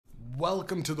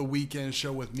Welcome to the weekend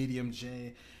show with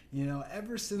Mediumjay. You know,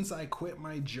 ever since I quit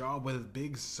my job with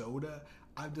Big Soda,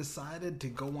 I've decided to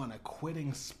go on a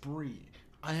quitting spree.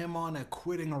 I am on a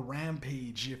quitting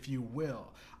rampage, if you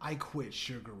will. I quit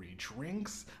sugary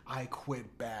drinks, I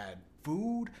quit bad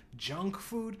food, junk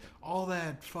food, all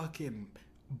that fucking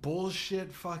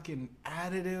bullshit fucking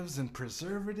additives and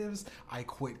preservatives. I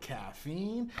quit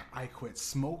caffeine, I quit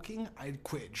smoking, I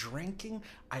quit drinking,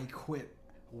 I quit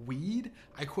weed,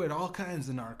 I quit all kinds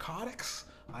of narcotics.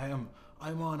 I'm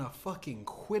on a fucking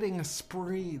quitting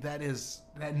spree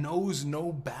that knows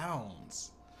no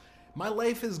bounds. My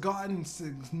life has gotten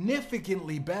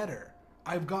significantly better.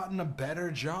 I've gotten a better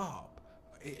job.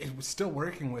 It was still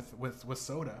working with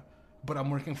soda, but I'm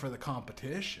working for the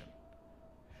competition.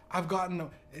 I've gotten,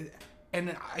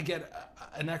 and I get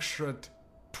an extra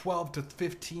 $12,000 to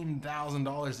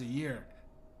 $15,000 a year.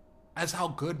 That's how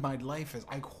good my life is.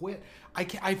 I quit.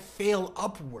 I fail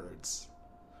upwards.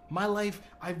 My life,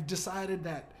 I've decided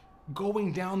that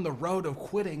going down the road of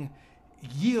quitting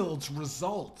yields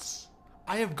results.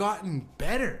 I have gotten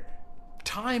better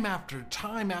time after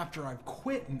I've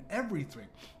quit and everything.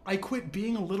 I quit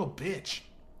being a little bitch.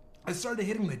 I started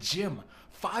hitting the gym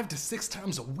 5 to 6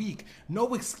 times a week.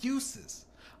 No excuses.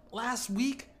 Last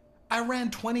week, I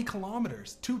ran 20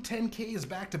 kilometers, 2 10Ks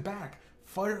back to back.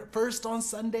 First on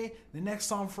Sunday, the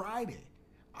next on Friday.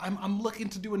 I'm looking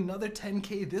to do another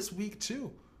 10K this week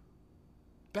too.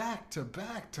 Back to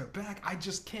back to back. I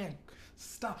just can't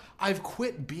stop. I've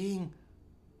quit being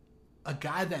a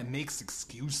guy that makes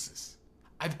excuses.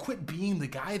 I've quit being the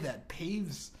guy that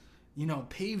paves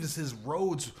his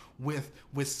roads with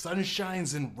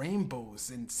sunshines and rainbows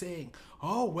and saying,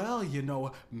 oh, well,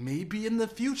 maybe in the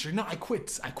future. No, I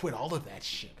quit all of that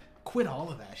shit. Quit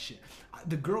all of that shit.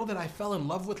 The girl that I fell in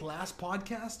love with last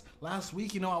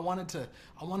week, I wanted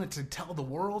to tell the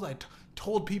world. I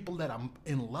told people that I'm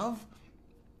in love.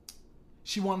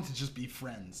 She wanted to just be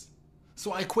friends.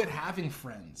 So I quit having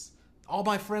friends. All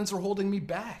my friends are holding me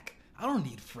back. I don't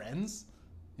need friends.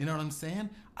 You know what I'm saying?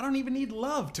 I don't even need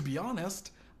love, to be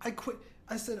honest. I quit.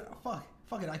 I said, fuck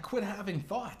it. I quit having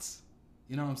thoughts.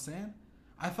 You know what I'm saying?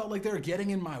 I felt like they were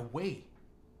getting in my way.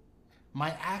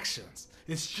 My actions.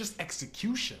 It's just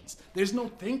executions. There's no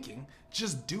thinking.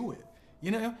 Just do it.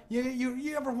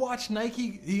 You ever watch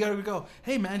Nike? You gotta go,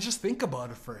 hey man, just think about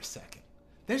it for a second.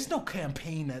 There's no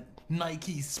campaign that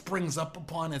Nike springs up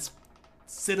upon its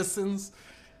citizens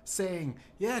saying,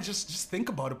 yeah, just think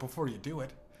about it before you do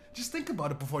it. Just think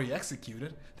about it before you execute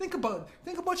it. Think about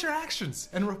your actions,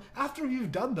 and after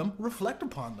you've done them, reflect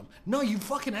upon them. No, you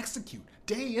fucking execute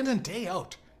day in and day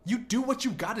out. You do what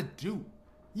you gotta do.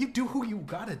 You do who you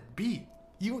gotta be.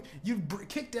 You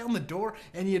kick down the door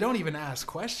and you don't even ask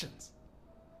questions.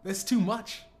 That's too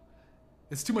much.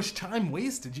 It's too much time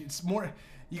wasted.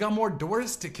 You got more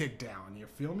doors to kick down. You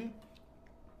feel me?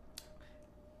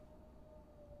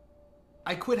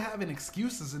 I quit having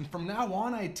excuses, and from now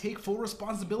on, I take full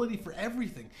responsibility for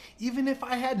everything, even if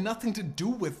I had nothing to do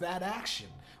with that action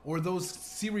or those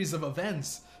series of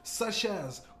events, such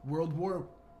as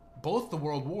both the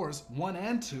World Wars, 1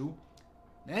 and 2,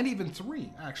 and even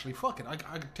 3, actually. Fuck it. I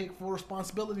take full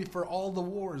responsibility for all the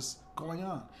wars going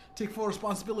on. Take full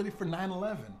responsibility for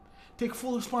 9/11. Take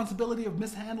full responsibility of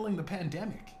mishandling the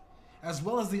pandemic, as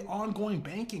well as the ongoing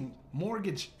banking,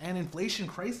 mortgage, and inflation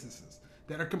crises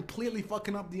that are completely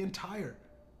fucking up the entire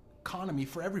economy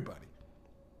for everybody.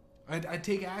 I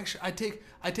take action. I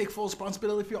take full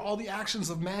responsibility for all the actions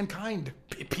of mankind.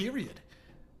 Period.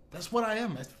 That's what I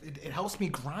am. It helps me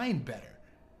grind better.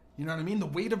 You know what I mean? The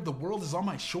weight of the world is on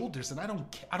my shoulders, and I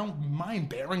don't mind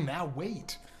bearing that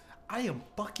weight. I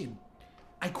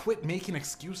quit making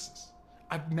excuses.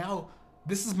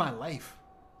 This is my life.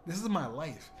 This is my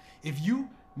life. If you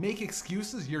make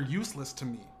excuses, you're useless to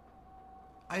me.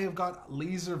 I have got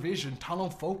laser vision, tunnel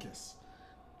focus.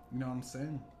 You know what I'm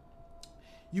saying?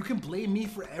 You can blame me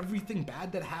for everything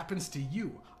bad that happens to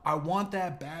you. I want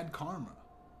that bad karma.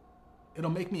 It'll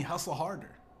make me hustle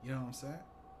harder. You know what I'm saying?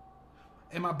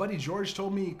 And my buddy George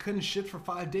told me he couldn't shit for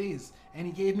 5 days, and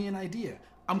he gave me an idea.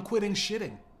 I'm quitting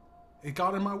shitting. It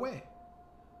got in my way.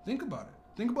 Think about it.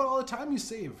 Think about all the time you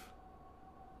save.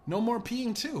 No more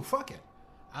peeing too. Fuck it.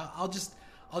 I'll just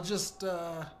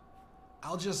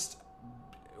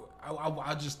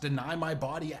deny my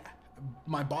body,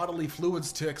 my bodily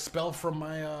fluids to expel from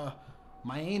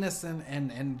my anus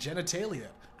and genitalia.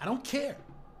 I don't care.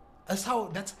 That's how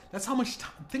much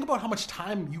time. Think about how much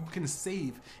time you can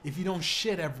save if you don't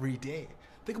shit every day.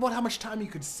 Think about how much time you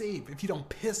could save if you don't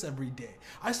piss every day.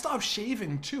 I stopped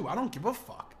shaving too. I don't give a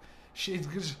fuck.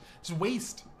 Just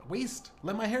waste.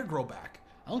 Let my hair grow back.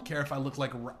 don't care if I look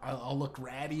like I'll look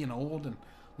ratty and old and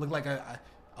look like a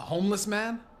homeless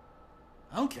man.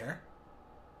 I don't care.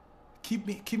 Keep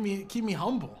me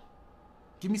humble.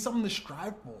 Give me something to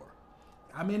strive for.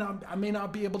 I may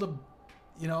not be able to,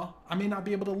 I may not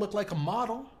be able to look like a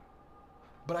model,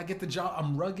 but I get the job.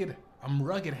 I'm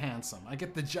rugged handsome. I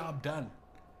get the job done.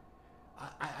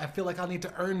 I feel like I need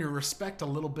to earn your respect a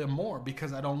little bit more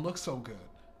because I don't look so good.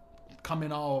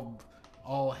 Coming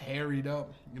all harried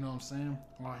up, you know what I'm saying?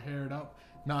 All haired up.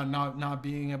 Not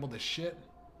being able to shit.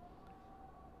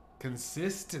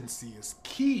 Consistency is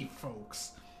key,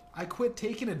 folks. I quit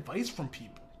taking advice from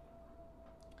people.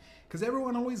 Because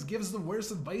everyone always gives the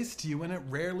worst advice to you and it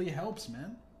rarely helps,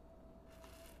 man.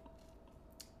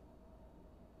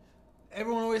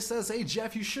 Everyone always says, hey,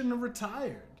 Jeff, you shouldn't have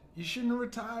retired. You shouldn't have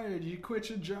retired. You quit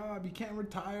your job. You can't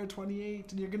retire at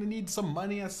 28 and you're going to need some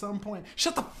money at some point.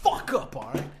 Shut the fuck up,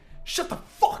 all right? Shut the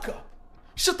fuck up.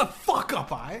 Shut the fuck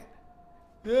up, all right?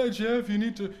 Yeah, Jeff, you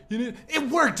need... It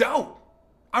worked out.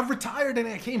 I retired and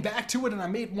I came back to it and I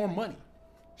made more money.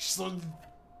 So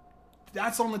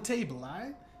that's on the table, all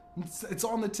right? It's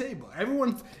on the table.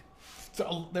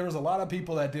 There was a lot of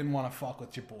people that didn't want to fuck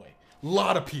with your boy. A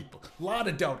lot of people. A lot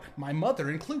of doubt. My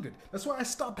mother included. That's why I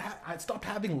stopped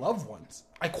having loved ones.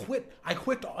 I quit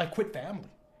family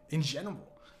in general.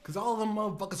 Because all of them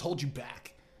motherfuckers hold you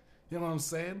back. You know what I'm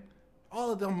saying?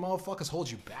 All of them motherfuckers hold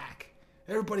you back.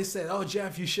 Everybody said, oh,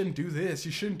 Jeff, you shouldn't do this.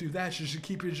 You shouldn't do that. You should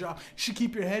keep your job. You should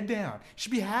keep your head down. You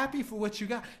should be happy for what you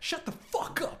got. Shut the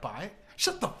fuck up, all right?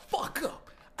 Shut the fuck up.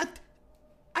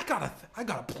 I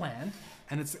got a plan,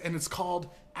 and it's called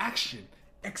action,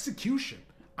 execution.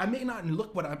 I may not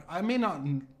look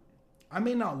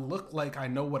like I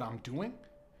know what I'm doing,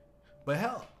 but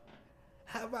hell,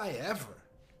 have I ever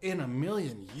in a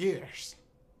million years,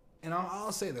 and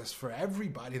I'll say this for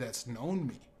everybody that's known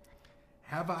me,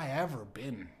 have I ever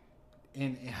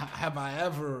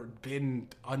been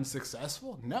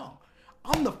unsuccessful? No.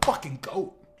 I'm the fucking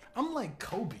GOAT. I'm like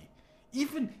Kobe.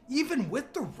 Even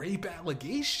with the rape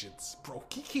allegations, bro,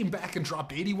 he came back and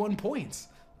dropped 81 points.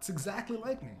 It's exactly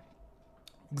like me.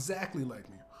 Exactly like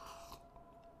me.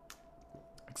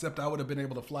 Except I would have been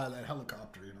able to fly that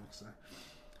helicopter, you know what I'm saying?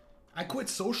 I quit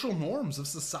social norms of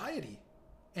society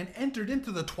and entered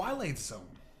into the twilight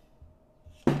zone.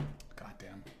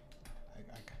 Goddamn.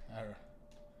 I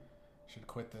should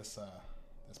quit this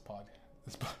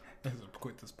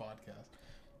quit this podcast.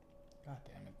 God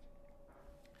damn it.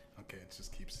 Okay, it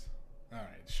just keeps...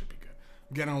 Alright, it should be good.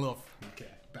 I'm getting a little...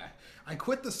 Okay, back. I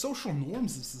quit the social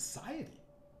norms of society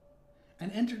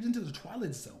and entered into the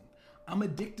twilight zone. I'm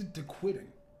addicted to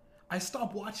quitting. I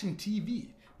stopped watching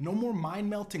TV. No more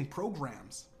mind-melting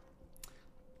programs.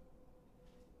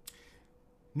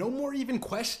 No more even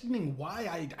questioning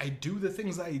why I do the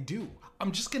things I do.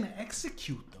 I'm just going to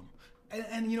execute them.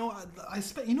 And you know,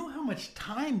 you know how much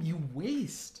time you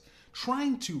waste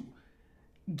trying to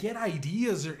get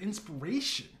ideas or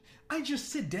inspiration. I just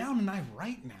sit down and I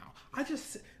write now.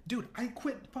 I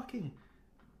quit fucking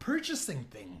purchasing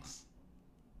things.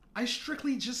 I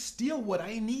strictly just steal what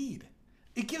I need.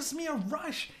 It gives me a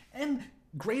rush and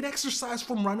great exercise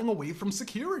from running away from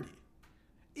security.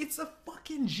 It's a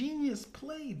fucking genius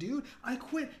play, dude. I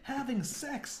quit having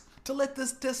sex to let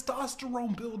this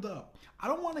testosterone build up. I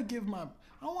don't want to give my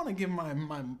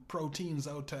proteins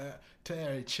out to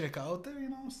a chick out there, you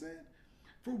know what I'm saying?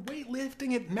 For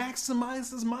weightlifting, it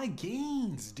maximizes my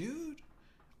gains, dude.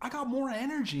 I got more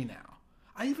energy now.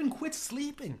 I even quit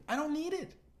sleeping. I don't need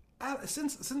it.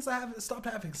 Since I have stopped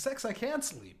having sex, I can't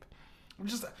sleep.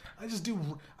 I just do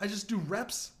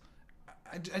reps.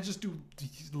 I just do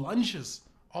lunges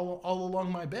all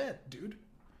along my bed, dude.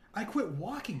 I quit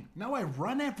walking. Now I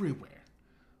run everywhere.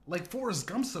 Like Forrest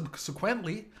Gump,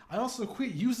 subsequently, I also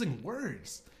quit using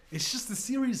words. It's just a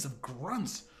series of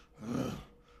grunts.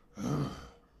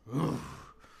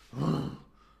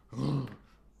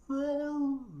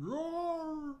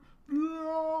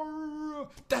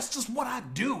 That's just what I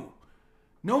do.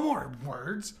 No more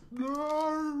words.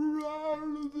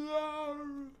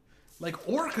 Like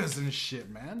orcas and shit,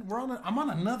 man. I'm on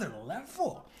another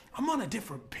level. I'm on a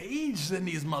different page than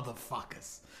these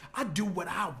motherfuckers. I do what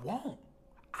I want.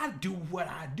 I do what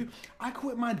I do. I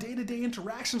quit my day-to-day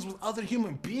interactions with other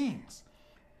human beings.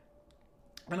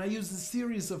 And I use a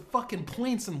series of fucking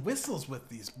points and whistles with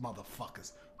these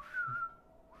motherfuckers.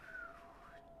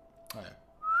 All right.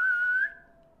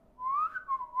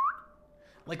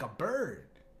 Like a bird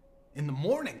in the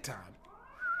morning time.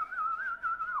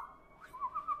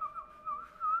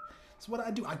 That's what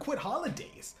I do. I quit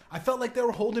holidays. I felt like they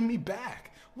were holding me back.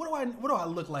 What do I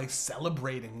look like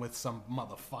celebrating with some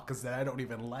motherfuckers that I don't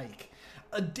even like?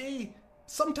 A day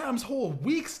Sometimes whole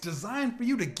weeks designed for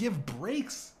you to give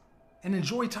breaks and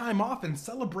enjoy time off and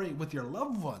celebrate with your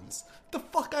loved ones. The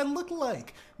fuck I look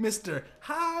like? Mr.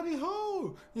 Howdy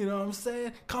Ho. You know what I'm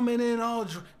saying? Coming in all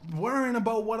worrying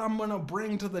about what I'm gonna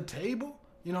bring to the table.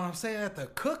 You know what I'm saying? At the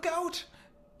cookout.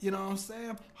 You know what I'm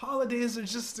saying? Holidays are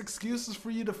just excuses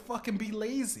for you to fucking be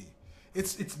lazy.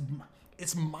 It's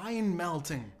mind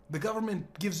melting. The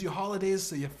government gives you holidays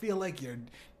so you feel like you're...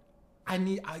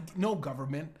 No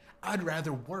government. I'd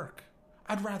rather work.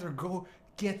 I'd rather go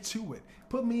get to it.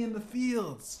 Put me in the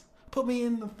fields. Put me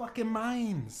in the fucking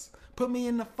mines. Put me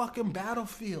in the fucking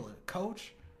battlefield,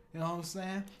 coach. You know what I'm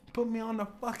saying? Put me on the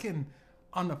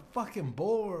fucking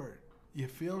board. You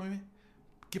feel me?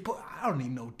 I don't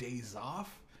need no days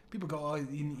off. People go, oh,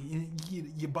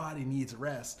 your body needs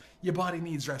rest. Your body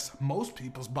needs rest. Most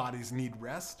people's bodies need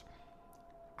rest.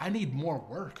 I need more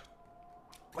work.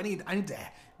 I need to.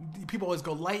 People always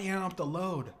go, lighten up the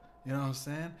load. You know what I'm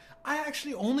saying? I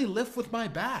actually only lift with my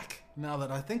back. Now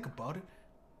that I think about it,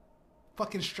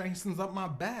 fucking strengthens up my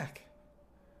back.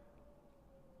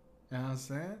 You know what I'm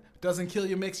saying? Doesn't kill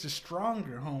you, makes you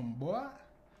stronger, homeboy.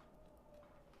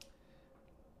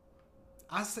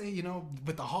 I say, you know,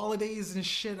 with the holidays and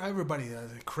shit, everybody,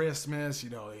 Christmas,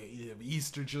 you know,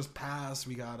 Easter just passed.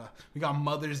 We got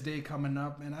Mother's Day coming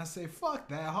up, and I say, fuck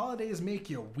that. Holidays make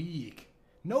you weak.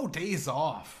 No days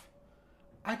off.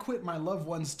 I quit my loved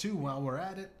ones too while we're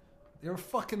at it. They're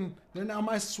now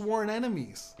my sworn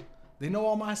enemies. They know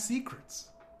all my secrets.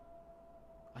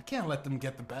 I can't let them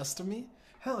get the best of me.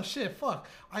 Hell, shit, fuck.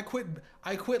 I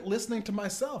quit listening to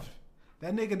myself.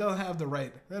 That nigga don't have the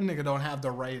right. That nigga don't have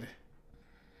the right.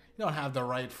 You don't have the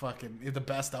right the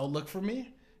best outlook for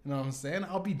me. You know what I'm saying?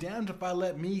 I'll be damned if I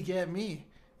let me get me.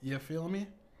 You feel me?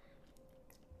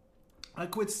 I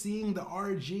quit seeing the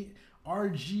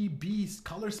RGB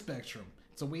color spectrum.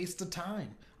 It's a waste of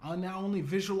time. I'll now only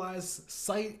visualize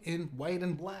sight in white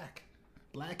and black.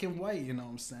 Black and white, you know what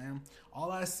I'm saying?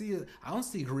 All I see is, I don't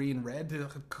see green, red. The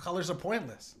colors are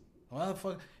pointless. What the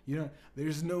fuck? You know,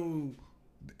 there's no...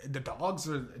 The dogs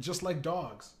are just like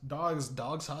dogs. Dogs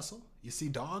hustle. You see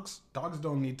dogs? Dogs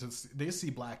don't need to see, they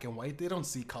see black and white. They don't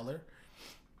see color.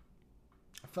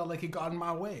 I felt like it got in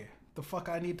my way. The fuck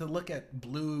I need to look at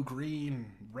blue,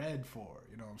 green, red for?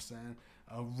 You know what I'm saying?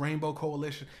 A rainbow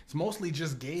coalition. It's mostly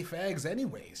just gay fags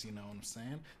anyways, you know what I'm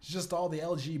saying? It's just all the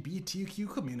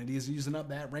LGBTQ communities using up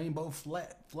that rainbow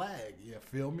flag. You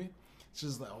feel me? It's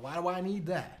just like, why do I need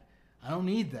that? I don't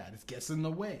need that. It gets in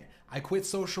the way. I quit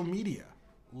social media.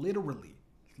 Literally.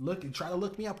 Try to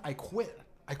look me up. I quit.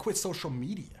 I quit social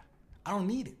media. I don't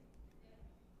need it.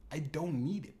 I don't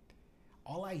need it.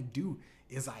 All I do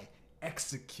is I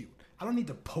execute. I don't need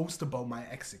to post about my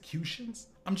executions.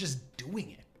 I'm just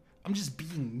doing it. I'm just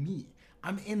being me.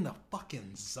 I'm in the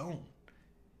fucking zone.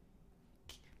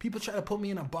 People try to put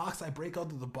me in a box. I break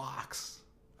out of the box.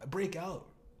 I break out.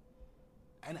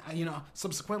 And,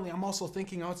 subsequently, I'm also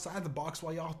thinking outside the box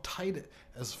while y'all tight it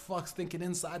as fucks thinking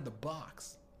inside the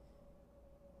box.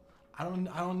 I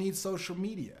don't need social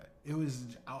media.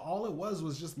 All it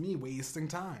was just me wasting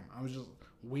time. I was just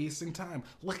wasting time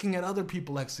looking at other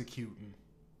people executing.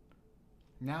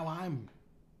 Now I'm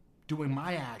doing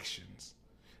my actions.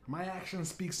 My actions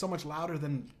speak so much louder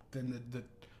than the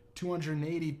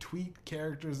 280 tweet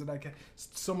characters that I can,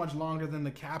 so much longer than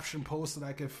the caption post that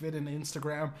I could fit in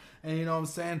Instagram. And you know what I'm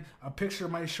saying? A picture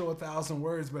might show 1,000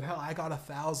 words, but hell, I got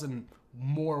 1,000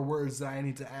 more words that I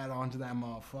need to add on to that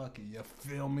motherfucker. You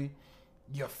feel me?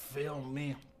 You feel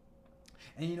me?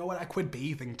 And you know what? I quit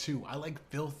bathing too. I like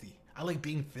filthy. I like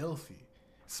being filthy.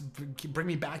 Bring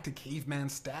me back to caveman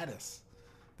status.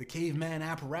 The caveman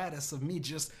apparatus of me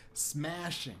just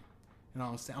smashing. You know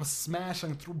what I'm saying? I'm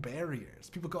smashing through barriers.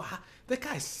 People go, that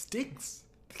guy stinks.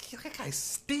 That guy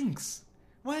stinks.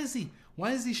 Why is he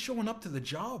showing up to the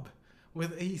job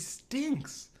he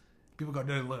stinks? People go,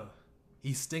 no,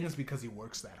 he stinks because he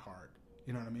works that hard.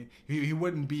 You know what I mean? He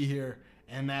wouldn't be here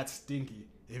and that stinky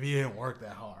if he didn't work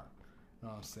that hard. You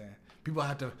know what I'm saying? People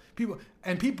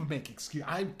make excuses.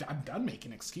 I'm done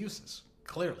making excuses.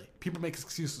 Clearly, people make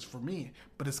excuses for me,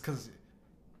 but it's because,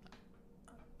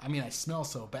 I smell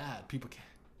so bad. People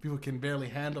can barely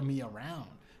handle me around.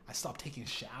 I stopped taking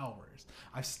showers.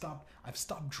 I've stopped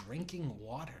drinking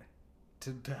water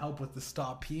to help with the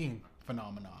stop peeing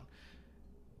phenomenon.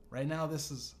 Right now,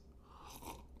 that's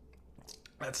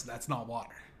not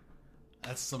water.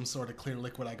 That's some sort of clear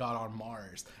liquid I got on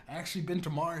Mars. I actually been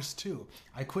to Mars too.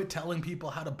 I quit telling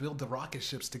people how to build the rocket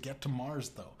ships to get to Mars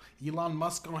though. Elon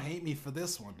Musk gonna hate me for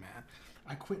this one, man.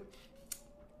 I quit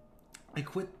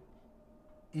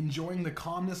enjoying the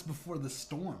calmness before the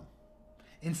storm.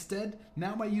 Instead,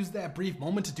 now I use that brief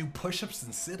moment to do push-ups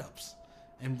and sit-ups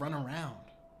and run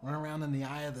around in the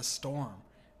eye of the storm.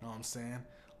 You know what I'm saying?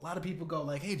 A lot of people go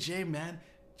like, hey, Jay, man,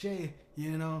 Jay,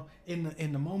 you know,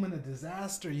 in the moment of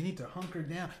disaster, you need to hunker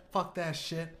down. Fuck that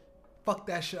shit. Fuck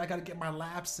that shit. I got to get my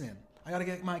laps in. I got to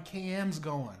get my KMs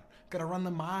going. Got to run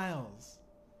the miles.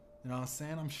 You know what I'm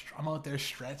saying? I'm out there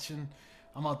stretching.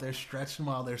 I'm out there stretching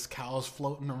while there's cows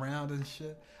floating around and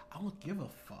shit. I don't give a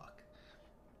fuck.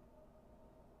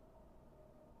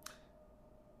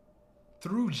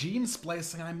 Through gene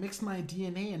splicing, I mixed my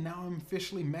DNA and now I'm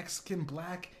officially Mexican,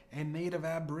 Black, and Native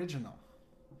Aboriginal.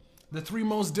 The 3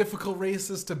 most difficult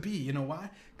races to be. You know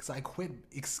why? Because I quit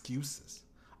excuses.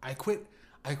 I quit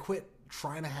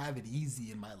trying to have it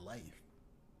easy in my life.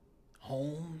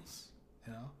 Homes,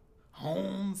 you know?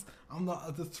 Homes. I'm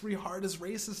the 3 hardest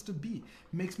races to be.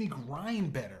 It makes me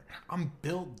grind better. I'm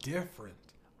built different.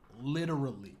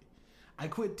 Literally. I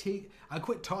quit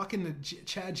talking to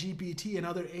ChatGPT and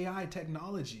other AI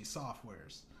technology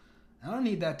softwares. I don't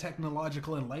need that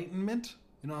technological enlightenment.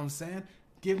 You know what I'm saying?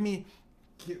 Give me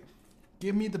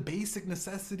the basic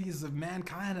necessities of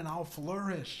mankind and I'll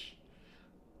flourish.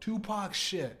 Tupac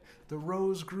shit. The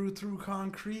rose grew through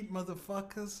concrete,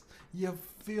 motherfuckers. You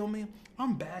feel me?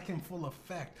 I'm back in full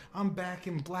effect. I'm back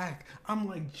in black. I'm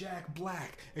like Jack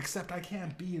Black. Except I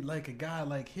can't be like a guy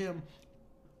like him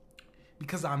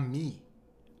because I'm me.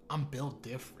 I'm built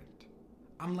different.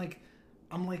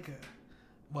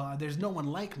 Well, there's no one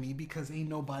like me because ain't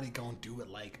nobody gonna do it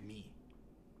like me.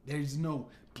 There's no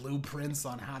blueprints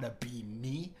on how to be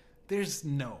me. There's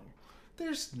no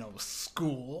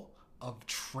school of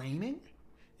training.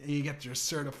 You get your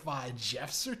certified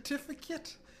Jeff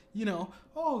certificate. You know,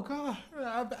 oh God,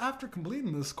 after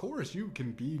completing this course, you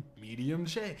can be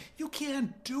Mediumjay. You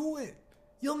can't do it.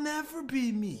 You'll never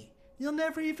be me. You'll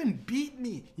never even beat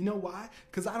me. You know why?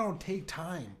 Because I don't take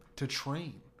time to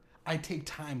train. I take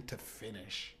time to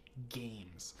finish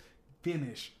games,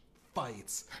 finish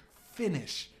fights,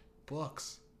 finish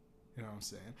books. You know what I'm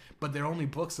saying? But they're only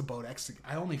books about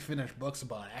I only finish books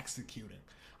about executing.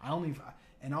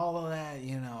 And all of that,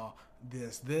 you know,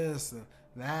 this,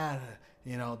 that,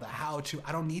 you know, the how to.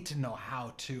 I don't need to know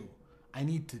how to. I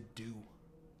need to do.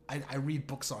 I read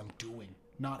books on doing.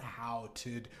 Not how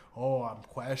to, I'm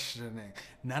questioning.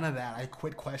 None of that. I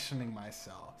quit questioning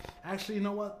myself. Actually, you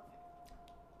know what?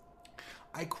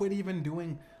 I quit even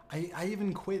doing, I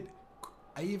even quit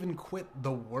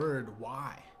the word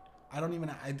why.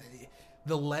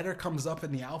 The letter comes up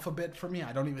in the alphabet for me.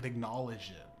 I don't even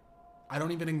acknowledge it. I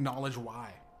don't even acknowledge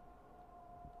why.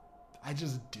 I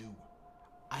just do.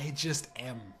 I just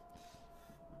am.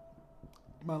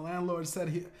 My landlord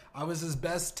said I was his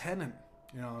best tenant.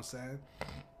 You know what I'm saying?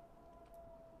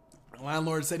 The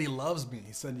landlord said he loves me.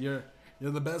 He said, you're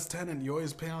the best tenant. You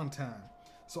always pay on time.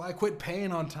 So I quit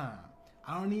paying on time.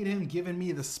 I don't need him giving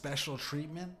me the special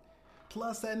treatment.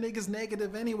 Plus, that nigga's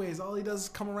negative anyways. All he does is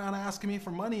come around asking me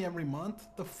for money every month.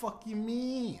 The fuck you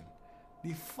mean?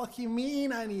 The fuck you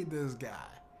mean I need this guy?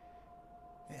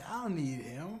 Yeah, I don't need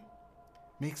him.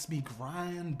 Makes me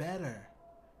grind better.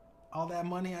 All that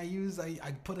money I use,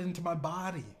 I put it into my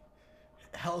body.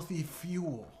 Healthy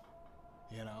fuel,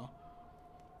 you know.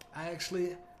 I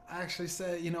actually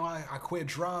said, you know, I quit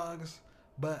drugs,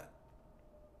 but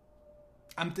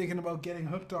I'm thinking about getting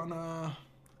hooked on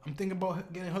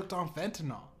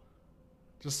fentanyl,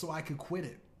 just so I could quit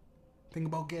it. Think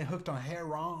about getting hooked on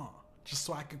heroin, just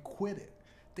so I could quit it.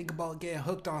 Think about getting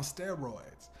hooked on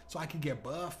steroids, so I could get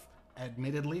buff,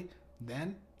 admittedly,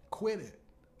 then quit it.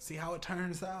 See how it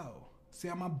turns out. See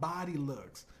how my body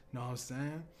looks. You know what I'm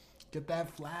saying? Get that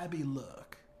flabby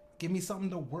look. Give me something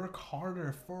to work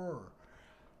harder for.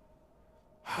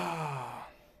 I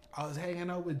was hanging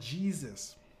out with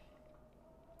Jesus.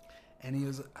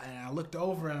 And I looked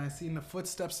over and I seen the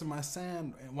footsteps in my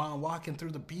sand while I'm walking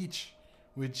through the beach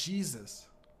with Jesus.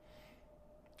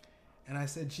 And I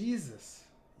said, Jesus,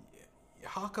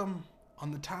 how come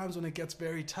on the times when it gets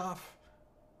very tough,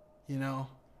 you know,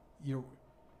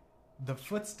 the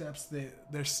footsteps,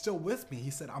 they're still with me.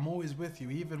 He said, I'm always with you,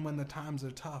 even when the times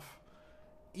are tough.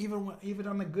 Even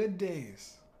on the good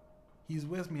days, he's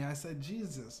with me. I said,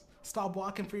 Jesus, stop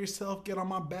walking for yourself. Get on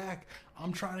my back.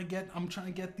 I'm trying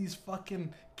to get these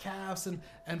fucking calves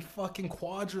and fucking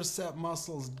quadricep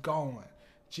muscles going.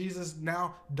 Jesus,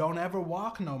 now don't ever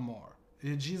walk no more.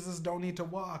 Jesus don't need to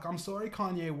walk. I'm sorry,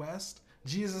 Kanye West.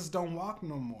 Jesus don't walk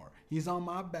no more. He's on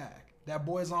my back. That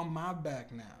boy's on my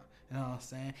back now. You know what I'm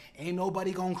saying? Ain't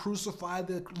nobody gonna crucify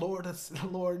the Lord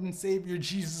and Savior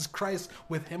Jesus Christ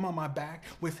with him on my back,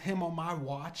 with him on my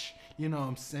watch. You know what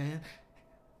I'm saying?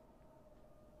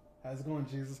 How's it going,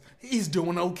 Jesus? He's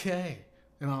doing okay.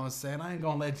 You know what I'm saying? I ain't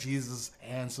gonna let Jesus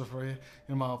answer for you.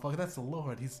 You know, motherfucker, that's the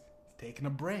Lord. He's taking a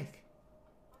break.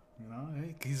 You know,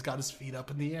 he's got his feet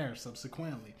up in the air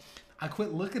subsequently. I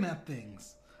quit looking at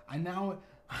things. I now...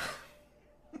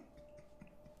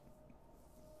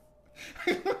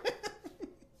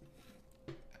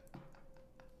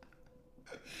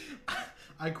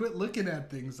 I quit looking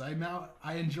at things. I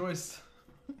enjoy...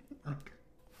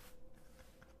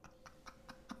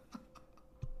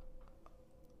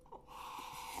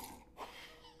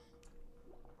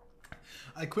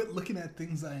 I quit looking at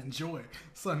things I enjoy.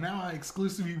 So now I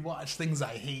exclusively watch things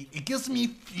I hate. It gives me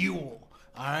fuel.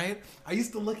 Alright? I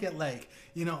used to look at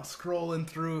scrolling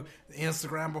through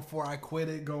Instagram before I quit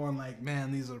it, going like,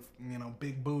 man, these are,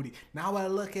 big booty. Now I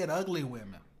look at ugly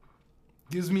women.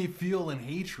 Gives me fuel and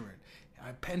hatred.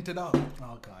 I pent it up.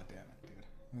 Oh, god damn it, dude.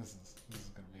 This is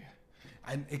gonna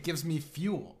be... It gives me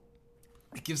fuel.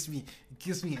 It gives me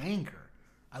anger.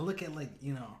 I look at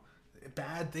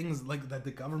bad things like that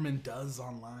the government does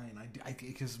online.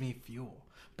 It gives me fuel.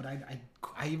 But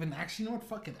I even actually, you know what?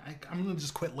 Fuck it. I'm gonna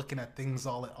just quit looking at things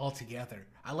all together.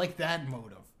 I like that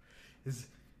motive. It's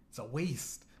a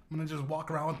waste. I'm gonna just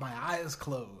walk around with my eyes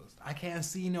closed. I can't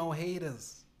see no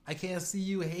haters. I can't see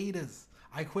you haters.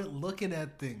 I quit looking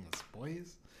at things,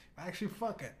 boys. Actually,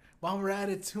 fuck it. While we're at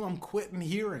it too, I'm quitting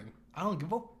hearing. I don't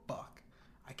give a fuck.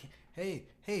 I can't.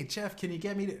 Hey, Jeff, can you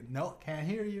get me to... No, can't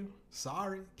hear you.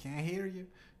 Sorry, can't hear you.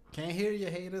 Can't hear you,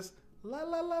 haters. La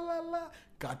la la la la.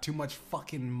 Got too much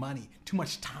fucking money, too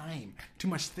much time, too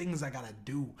much things I gotta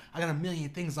do. I got a million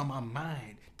things on my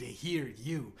mind to hear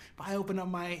you. If I open up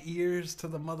my ears to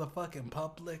the motherfucking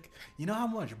public, you know how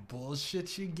much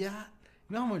bullshit you got?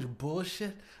 You know how much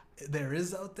bullshit there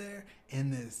is out there in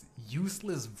this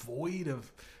useless void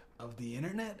of the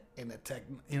internet and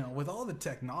with all the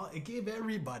technology, it gave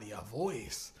everybody a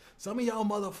voice. Some of y'all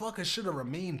motherfuckers should have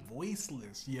remained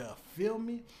voiceless. You feel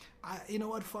me? You know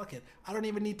what? Fuck it. I don't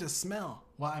even need to smell.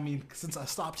 Well, I mean, since I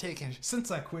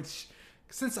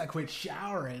quit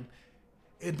showering,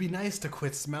 it'd be nice to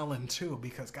quit smelling too,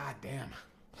 because goddamn.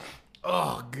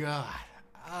 Oh god.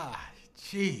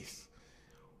 Jeez.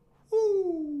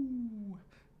 Woo.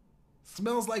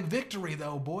 Smells like victory,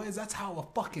 though, boys. That's how a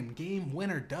fucking game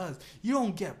winner does. You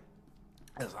don't get...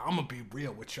 I'm gonna be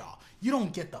real with y'all. You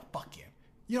don't get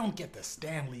the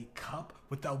Stanley Cup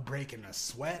without breaking a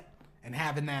sweat and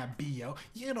having that BO.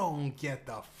 You don't get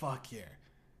the fucking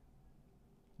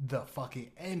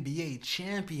NBA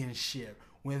championship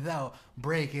without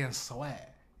breaking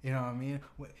sweat. You know what I mean?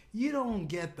 You don't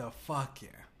get the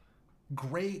fucking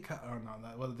Grey Cup... Oh,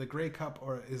 no, the Grey Cup,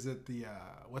 or is it the...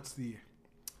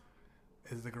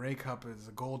 Is the Grey Cup, is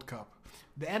the Gold Cup.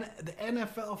 The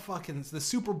NFL fucking, the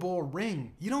Super Bowl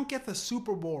ring. You don't get the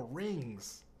Super Bowl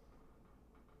rings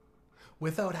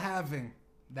without having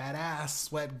that ass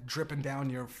sweat dripping down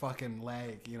your fucking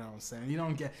leg, you know what I'm saying? You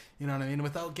don't get, you know what I mean?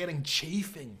 Without getting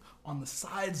chafing on the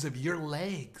sides of your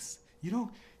legs. You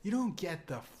don't get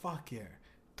the fucking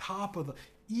top of the,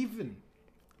 even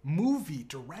movie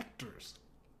directors.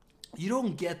 You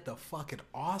don't get the fucking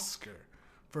Oscar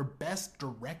for best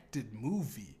directed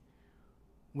movie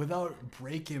without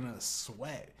breaking a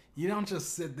sweat. You don't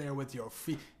just sit there with your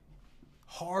feet.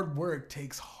 Hard work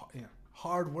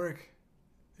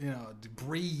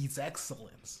breeds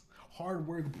excellence. Hard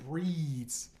work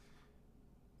breeds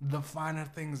the finer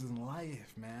things in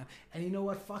life, man. And you know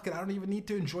what? Fuck it. I don't even need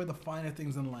to enjoy the finer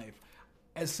things in life.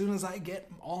 As soon as I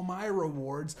get all my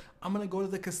rewards, I'm going to go to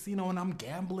the casino and I'm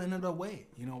gambling it away.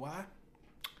 You know why?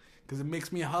 Because it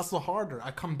makes me hustle harder.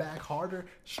 I come back harder,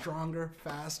 stronger,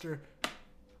 faster.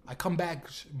 I come back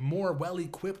more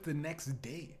well-equipped the next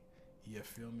day. You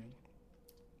feel me?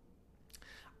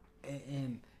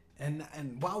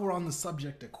 And while we're on the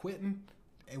subject of quitting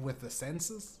with the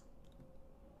senses,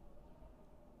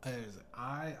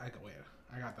 I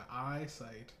got the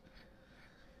eyesight,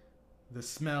 the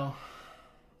smell,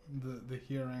 the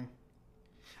hearing.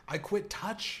 I quit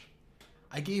touch.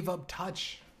 I gave up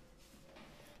touch.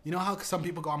 You know how some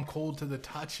people go, I'm cold to the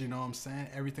touch, you know what I'm saying?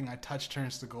 Everything I touch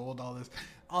turns to gold,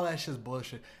 all that shit's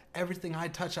bullshit. Everything I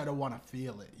touch, I don't want to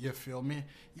feel it. You feel me?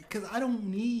 Because I don't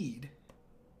need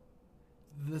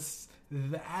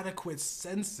the adequate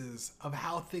senses of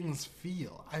how things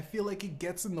feel. I feel like it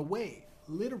gets in the way,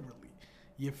 literally.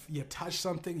 You touch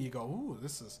something, you go, ooh,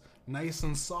 this is nice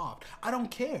and soft. I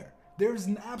don't care. There's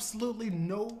absolutely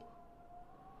no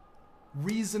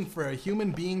reason for a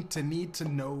human being to need to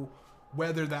know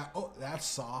whether that's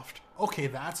soft. Okay,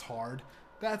 that's hard.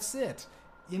 That's it.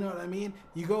 You know what I mean?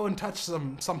 You go and touch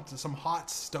some hot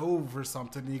stove or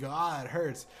something and you go, it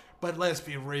hurts. But let's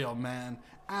be real, man.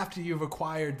 After you've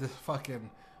acquired the fucking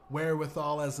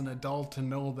wherewithal as an adult to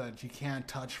know that you can't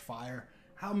touch fire.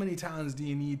 How many times do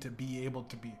you need to be able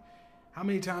to be? How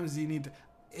many times do you need to?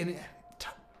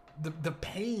 The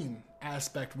pain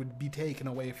aspect would be taken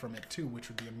away from it too, which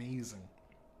would be amazing.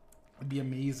 It'd be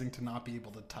amazing to not be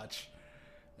able to touch,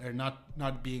 or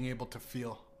not being able to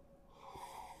feel.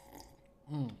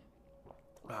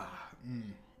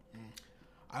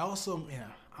 I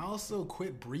also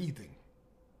quit breathing.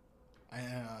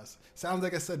 Sounds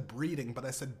like I said breathing, but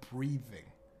I said breathing.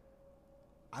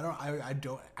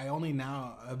 I only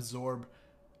now absorb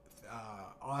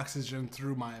oxygen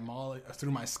through my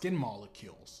skin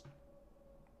molecules.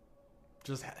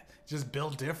 Just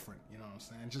build different, you know what I'm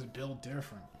saying? Just build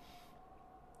different.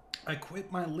 I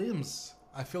quit my limbs.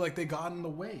 I feel like they got in the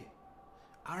way.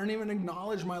 I don't even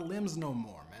acknowledge my limbs no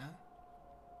more, man.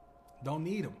 Don't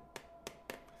need them.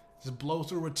 Just blow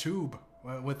through a tube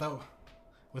without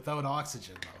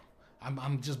oxygen though.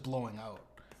 I'm just blowing out.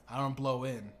 I don't blow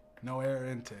in. No air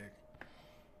intake.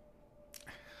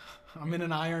 I'm in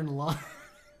an iron lung.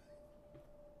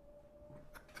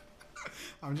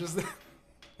 I'm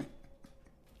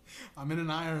in an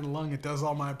iron lung. It does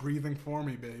all my breathing for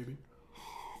me, baby.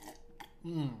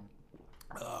 Yeah,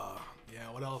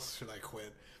 what else should I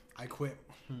quit? I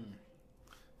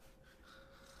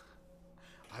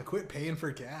quit paying for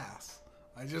gas.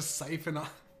 I just siphon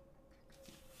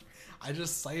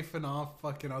off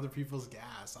fucking other people's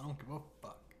gas. I don't give a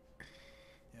fuck.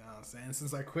 You know what I'm saying?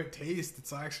 Since I quit taste,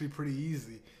 it's actually pretty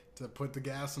easy to put the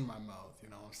gas in my mouth. You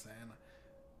know what I'm saying?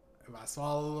 If I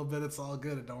swallow a little bit, it's all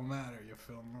good. It don't matter. You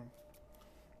feel me?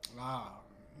 Ah,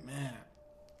 man.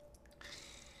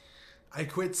 I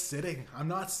quit sitting. I'm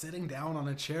not sitting down on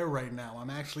a chair right now. I'm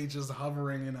actually just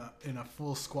hovering in a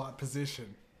full squat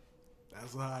position.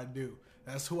 That's what I do.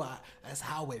 That's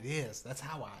how it is. That's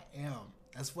how I am.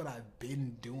 That's what I've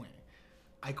been doing.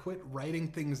 I quit writing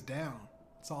things down.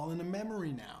 It's all in a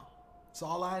memory now. It's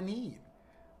all I need.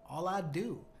 All I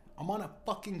do. I'm on a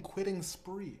fucking quitting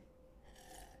spree.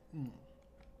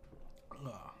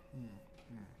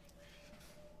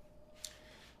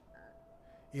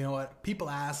 You know what? People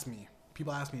ask me,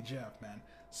 Jeff, man,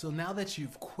 so now that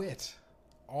you've quit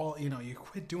you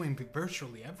quit doing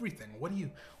virtually everything, what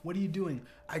are you doing?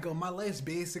 I go, my life's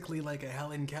basically like a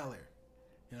Helen Keller.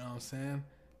 You know what I'm saying?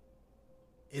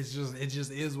 It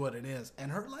just is what it is.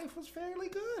 And her life was fairly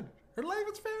good.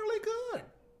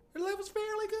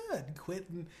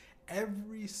 Quitting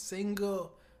every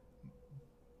single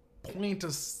point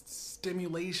of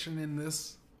stimulation in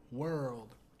this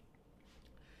world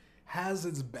has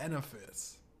its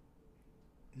benefits.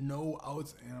 No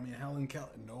outs. Helen Keller.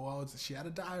 No outs. She had a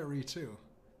diary too.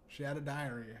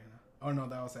 Oh no,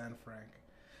 that was Anne Frank.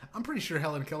 I'm pretty sure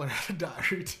Helen Keller had a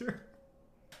diary too.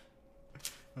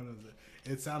 What is it?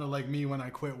 It sounded like me when I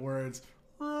quit words.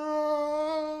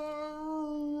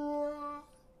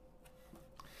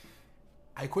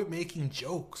 I quit making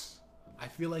jokes. I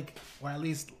feel like, or at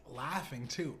least laughing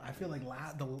too. I feel like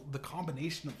the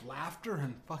combination of laughter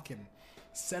and fucking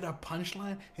set up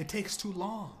punchline, it takes too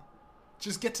long.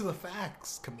 Just get to the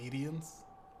facts, comedians.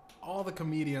 All the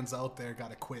comedians out there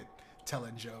gotta quit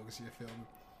telling jokes, you feel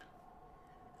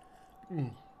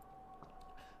me?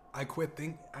 I quit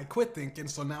thinking,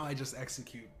 so now I just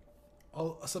execute.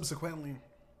 Subsequently,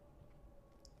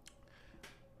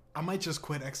 I might just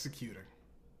quit executing,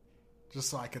 just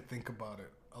so I could think about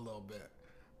it a little bit.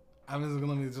 Let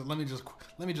me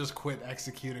just quit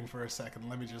executing for a second.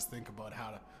 Let me just think about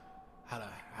how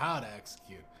to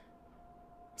execute.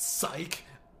 Psych.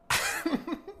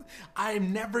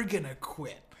 I'm never gonna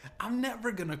quit. I'm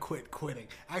never gonna quit quitting.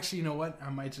 Actually, you know what? I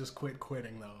might just quit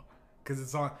quitting though, because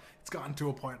it's gotten to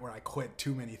a point where I quit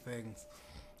too many things.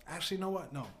 Actually, you know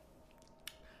what? No.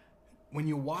 When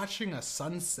you're watching a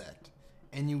sunset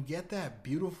and you get that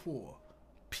beautiful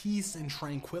peace and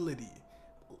tranquility,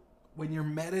 when you're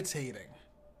meditating,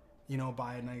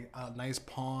 by a nice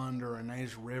pond or a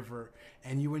nice river,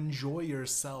 and you enjoy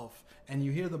yourself, and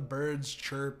you hear the birds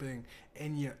chirping,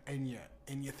 and you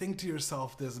think to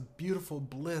yourself this beautiful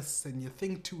bliss, and you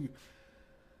think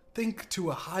to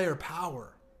a higher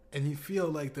power, and you feel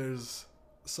like there's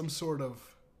some sort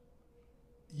of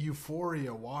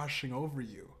euphoria washing over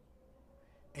you,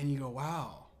 and you go,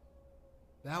 wow,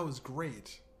 that was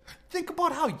great. Think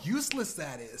about how useless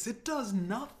that is. It does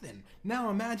nothing. Now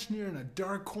imagine you're in a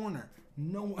dark corner.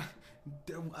 No one,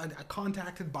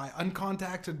 uncontacted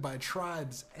by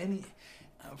tribes,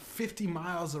 50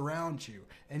 miles around you,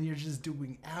 and you're just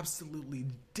doing absolutely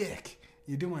dick.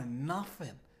 You're doing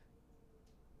nothing.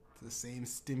 It's the same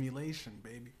stimulation,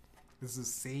 baby. It's the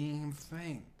same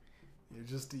thing. You're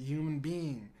just a human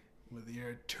being with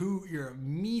your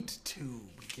meat tube.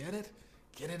 Get it?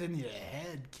 Get it in your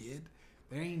head, kid.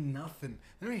 There ain't nothing.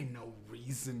 There ain't no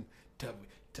reason to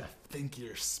think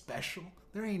you're special.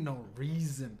 There ain't no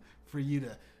reason for you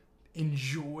to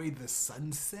enjoy the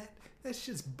sunset. It's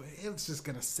just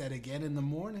gonna set again in the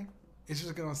morning. It's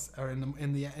just gonna, or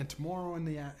and tomorrow in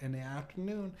the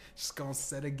afternoon. It's just gonna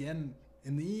set again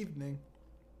in the evening.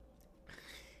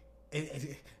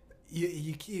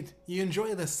 You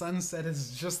enjoy the sunset.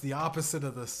 It's just the opposite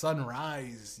of the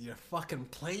sunrise. You're fucking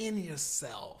playing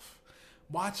yourself,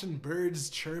 watching birds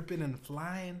chirping and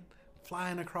flying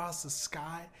across the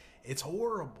sky. It's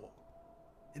horrible.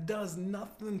 It does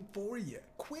nothing for you.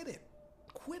 Quit it.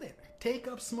 Take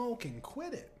up smoking.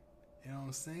 Quit it. You know what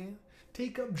I'm saying?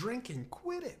 Take up drinking.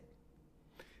 Quit it.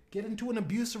 Get into an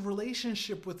abusive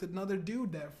relationship with another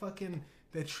dude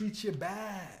that treats you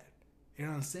bad. You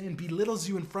know what I'm saying? Belittles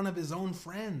you in front of his own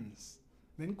friends.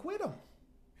 Then quit him.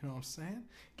 You know what I'm saying?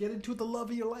 Get into the love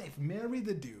of your life. Marry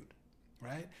the dude,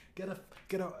 right? Get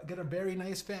a very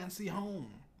nice fancy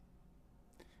home.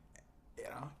 You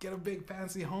know, get a big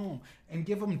fancy home and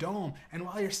give him dome. And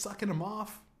while you're sucking him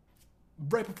off,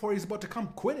 right before he's about to come,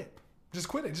 quit it. Just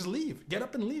quit it. Just leave. Get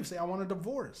up and leave. Say, I want a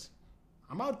divorce.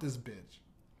 I'm out this bitch.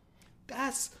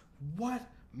 That's what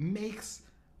makes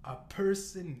a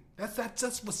person. That's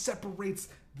what separates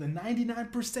the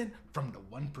 99% from the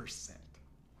 1%.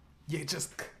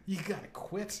 You gotta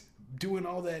quit doing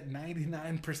all that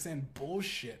 99%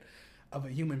 bullshit of a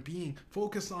human being.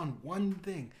 Focus on one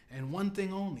thing and one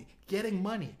thing only: getting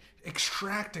money,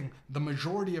 extracting the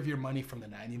majority of your money from the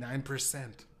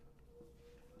 99%.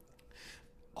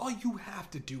 All you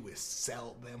have to do is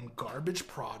sell them garbage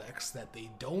products that they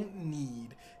don't need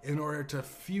in order to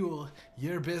fuel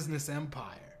your business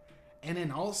empire. And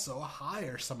then also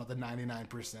hire some of the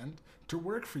 99% to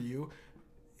work for you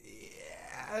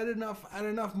at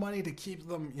enough money to keep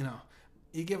them,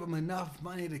 you give them enough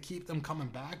money to keep them coming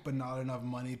back, but not enough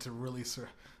money to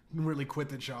really quit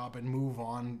the job and move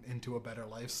on into a better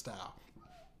lifestyle.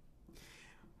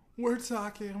 We're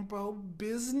talking about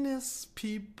business,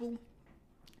 people.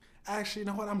 Actually, you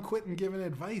know what? I'm quitting giving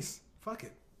advice. Fuck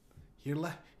it.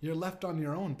 You're left on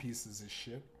your own, pieces of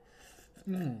shit.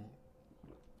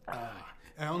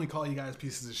 I only call you guys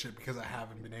pieces of shit because I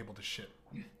haven't been able to shit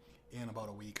in about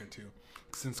a week or two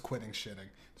since quitting shitting.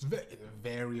 It's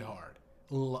very hard.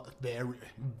 Very,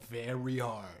 very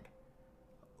hard.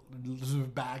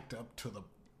 Backed up to the...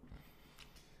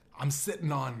 I'm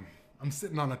sitting on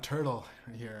a turtle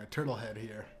head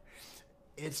here.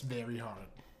 It's very hard.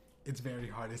 It's very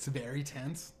hard. It's very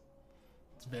tense.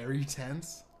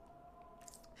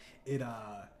 It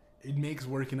makes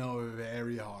working out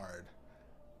very hard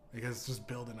because it's just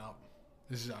building up.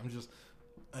 I'm just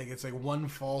like, it's like one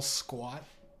false squat,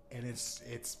 and it's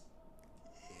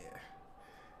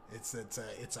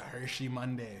a Hershey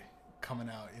Monday coming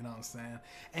out. You know what I'm saying?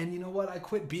 And you know what? I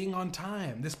quit being on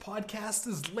time. This podcast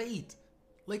is late.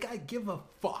 Like, I give a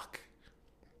fuck.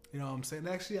 You know what I'm saying?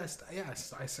 Actually,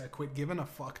 I quit giving a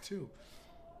fuck too.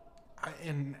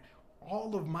 In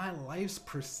all of my life's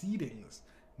proceedings,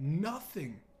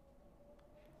 nothing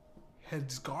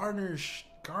has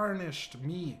garnished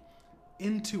me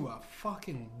into a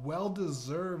fucking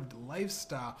well-deserved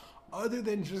lifestyle other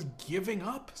than just giving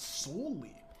up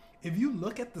solely. If you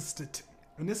look at the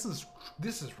and this is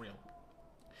real.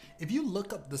 If you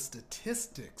look up the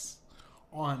statistics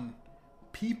on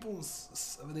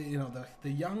people's,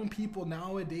 the young people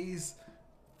nowadays,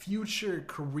 future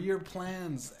career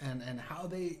plans and how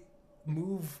they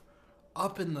move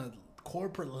up in the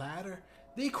corporate ladder,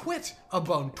 they quit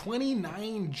about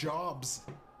 29 jobs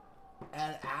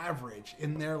at average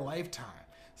in their lifetime.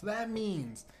 So that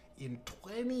means in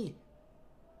 20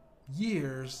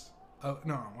 years,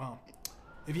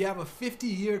 if you have a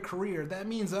 50-year career, that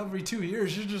means every 2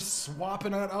 years you're just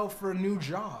swapping it out for a new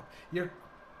job. You're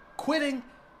quitting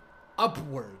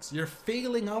upwards. You're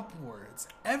failing upwards.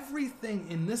 Everything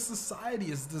in this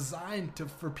society is designed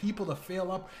for people to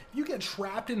fail up. If you get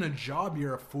trapped in a job,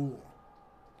 you're a fool.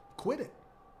 Quit it.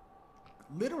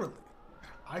 Literally.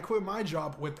 I quit my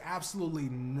job with absolutely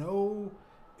no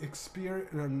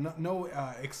experience, no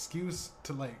excuse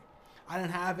to, like, I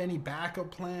didn't have any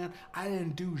backup plan. I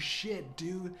didn't do shit,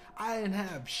 dude. I didn't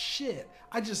have shit.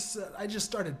 I just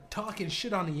started talking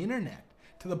shit on the internet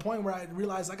to the point where I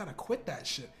realized I gotta quit that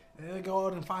shit. And then I go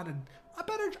out and find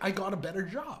I got a better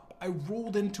job. I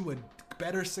rolled into a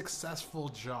better successful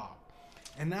job.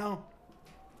 And now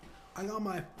I got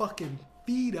my fucking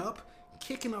feet up,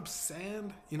 kicking up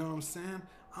sand. You know what I'm saying?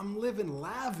 I'm living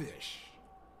lavish.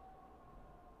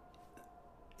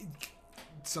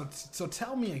 so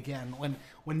tell me again,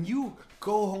 when you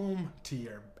go home to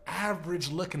your average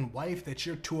looking wife that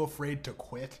you're too afraid to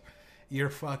quit, your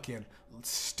fucking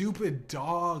stupid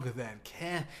dog that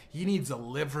can't, he needs a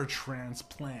liver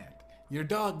transplant. Your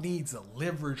dog needs a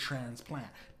liver transplant.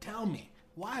 Tell me,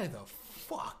 why the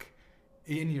fuck,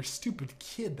 and your stupid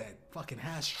kid that fucking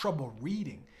has trouble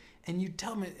reading, and you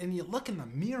tell me, and you look in the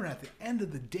mirror at the end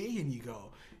of the day and you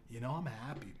go, you know, I'm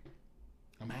happy.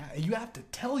 You have to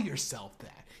tell yourself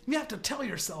that. You have to tell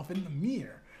yourself in the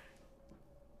mirror,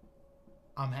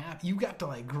 I'm happy. You got to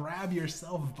like grab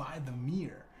yourself by the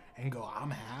mirror and go,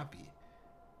 I'm happy.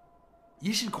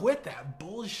 You should quit that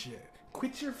bullshit.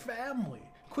 Quit your family.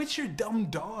 Quit your dumb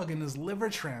dog and his liver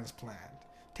transplant.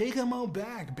 Take him out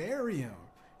back. Bury him.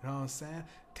 You know what I'm saying?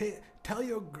 Tell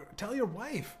your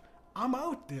wife, I'm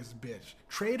out this bitch.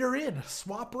 Trade her in.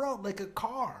 Swap her out like a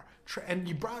car. And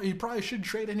you probably should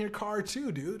trade in your car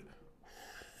too, dude.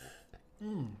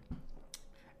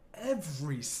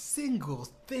 Every single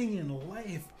thing in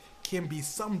life can be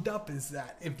summed up as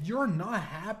that. If you're not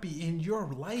happy in your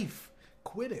life,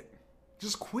 quit it.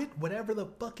 Just quit whatever the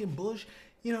fucking bullshit.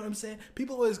 You know what I'm saying?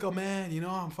 People always go, man, you know,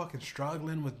 I'm fucking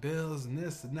struggling with bills and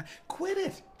this and that. Quit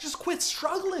it. Just quit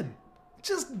struggling.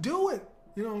 Just do it.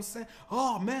 You know what I'm saying?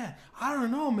 Oh, man, I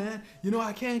don't know, man. You know,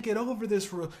 I can't get over this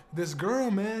girl,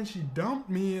 man. She dumped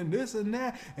me and this and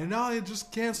that. And now I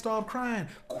just can't stop crying.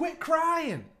 Quit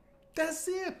crying. That's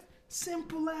it.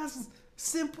 Simple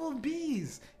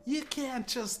bees. You can't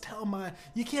just tell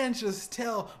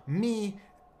me,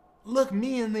 look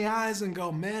me in the eyes and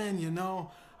go, man, you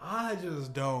know, I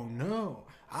just don't know.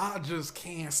 I just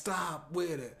can't stop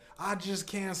with it. I just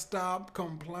can't stop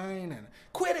complaining.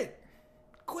 Quit it.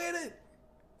 Quit it.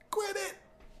 Quit it.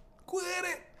 Quit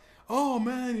it. Oh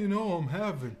man, you know, I'm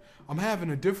having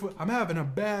a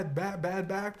bad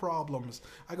back problems.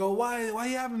 I go, why are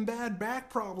you having bad back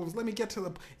problems? Let me get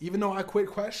to even though I quit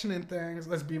questioning things,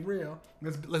 let's be real.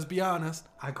 Let's be honest.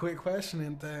 I quit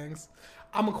questioning things.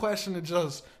 I'm a question to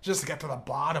just to get to the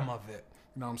bottom of it.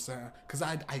 You know what I'm saying? Because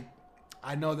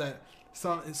I know that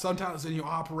sometimes when you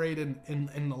operate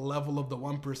in the level of the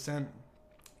 1%,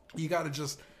 you gotta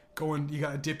just go and you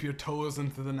gotta dip your toes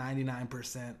into the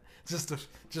 99% just to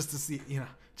see, you know,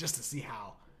 just to see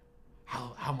how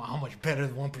much better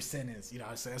the 1% is. You know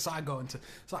what I'm saying? So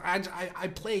I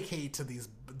placate to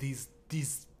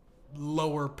these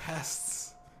lower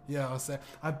pests. You know what I'm saying?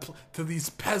 To these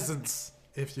peasants,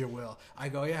 if you will. I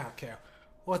go, yeah, okay.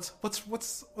 What's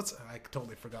I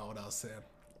totally forgot what I was saying.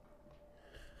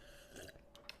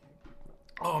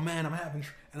 Oh man, I'm having,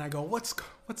 and I go, what's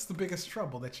the biggest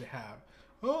trouble that you have?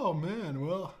 Oh man,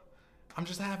 well, I'm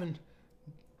just having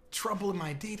trouble in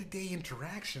my day-to-day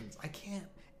interactions. I can't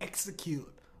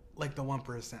execute like the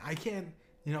 1%. I can't,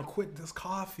 you know, quit this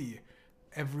coffee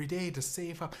every day to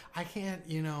save up. I can't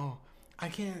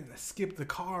skip the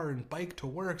car and bike to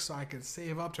work so I can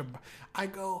save up to. I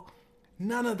go,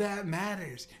 none of that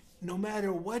matters. No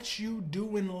matter what you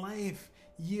do in life,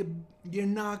 you're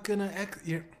not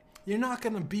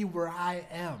gonna be where I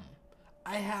am.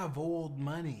 I have old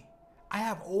money. I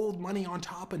have old money on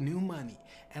top of new money,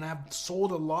 and I've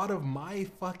sold a lot of my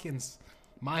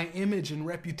image and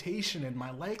reputation and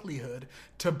my likelihood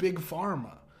to big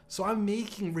pharma. So I'm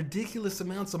making ridiculous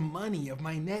amounts of money of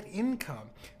my net income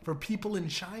for people in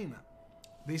China.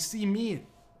 They see me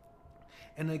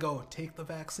and they go, take the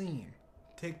vaccine.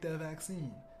 Take the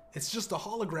vaccine. It's just a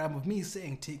hologram of me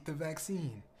saying, take the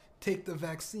vaccine. Take the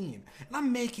vaccine. And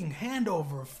I'm making hand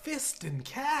over fist in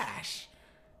cash.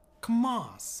 Come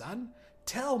on, son.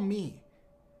 Tell me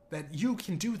that you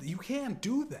can do that. You can't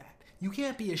do that. You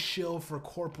can't be a shill for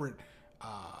corporate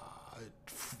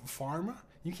pharma.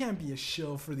 You can't be a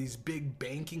shill for these big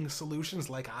banking solutions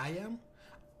like I am.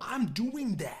 I'm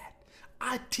doing that.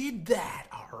 I did that,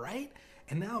 all right?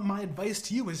 And now my advice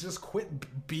to you is just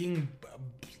quit being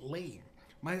lame.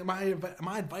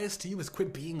 My advice to you is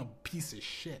quit being a piece of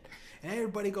shit. And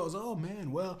everybody goes, oh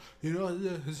man, well, you know,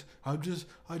 I just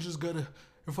gotta,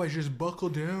 if I just buckle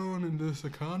down in this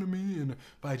economy and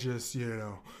if I just, you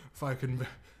know, if I can,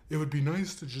 it would be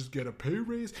nice to just get a pay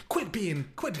raise. Quit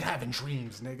having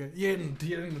dreams, nigga. You're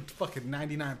in the fucking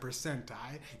 99%,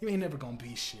 alright? You ain't never gonna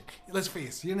be shit. Let's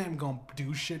face it, you're never gonna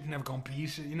do shit, you're never gonna be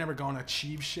shit, you're never gonna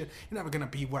achieve shit, you're never gonna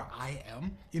be where I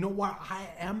am. You know where I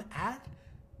am at?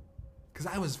 Because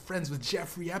I was friends with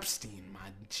Jeffrey Epstein,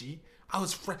 my G. I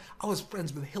was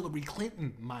friends with Hillary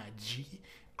Clinton, my G.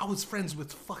 I was friends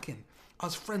with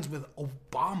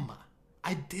Obama.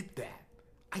 I did that.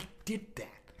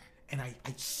 And I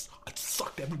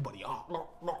sucked everybody off.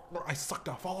 I sucked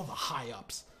off all the high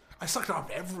ups. I sucked off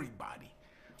everybody.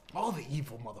 All the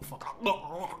evil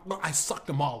motherfuckers. I sucked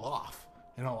them all off.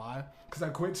 You know why? Because I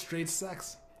quit straight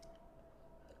sex.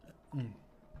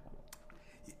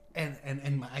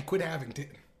 And I quit having...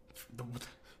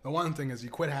 The one thing is you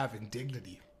quit having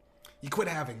dignity. You quit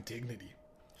having dignity.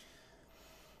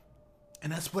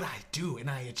 And that's what I do. And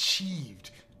I achieved.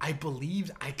 I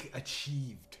believed I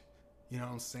achieved. You know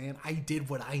what I'm saying? I did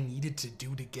what I needed to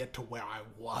do to get to where I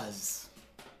was.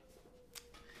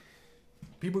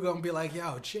 People gonna be like,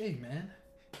 yo, Jay, man,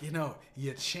 you know,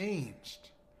 you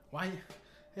changed. Why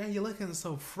you looking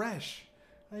so fresh?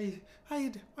 Why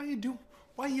you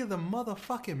the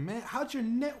motherfucking man? How'd your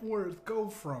net worth go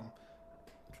from,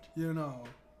 you know,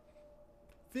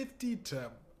 50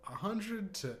 to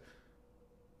 100 to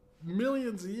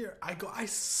millions a year? I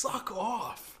suck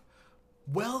off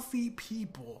wealthy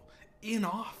people in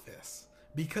office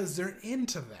because they're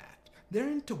into that. They're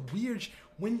into weird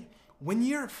when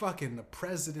you're fucking the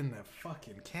president of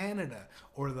fucking Canada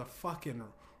or the fucking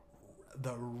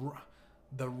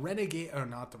the renegade, or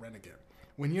not the renegade,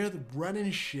 when you're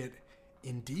running shit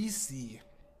in DC,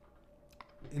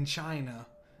 in China,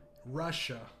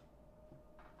 Russia,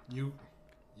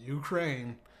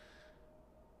 Ukraine,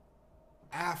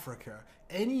 Africa,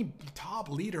 any top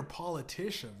leader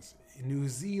politicians, New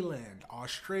Zealand,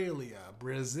 Australia,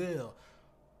 Brazil,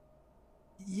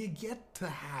 you get to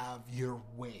have your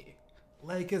way.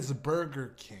 Like it's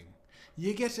Burger King.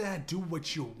 You get to do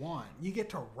what you want. You get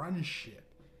to run shit.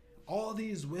 All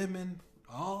these women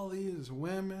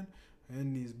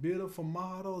and these beautiful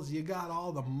models, you got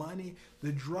all the money.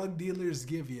 The drug dealers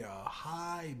give you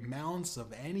high amounts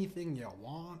of anything you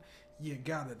want. You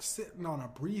got it sitting on a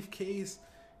briefcase,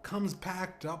 comes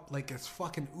packed up like it's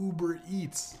fucking Uber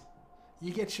Eats.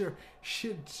 You get your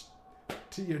shit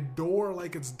to your door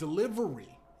like it's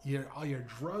delivery. All your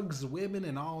drugs, women,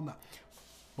 and all that.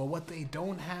 But what they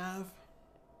don't have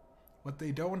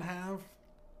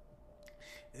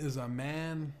is a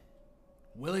man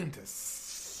willing to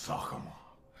suck them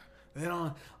off. They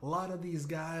don't. A lot of these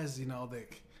guys, you know,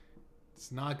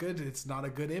 it's not good. It's not a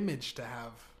good image to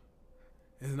have.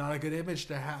 It's not a good image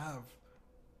to have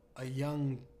a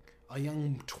young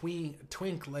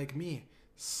twink like me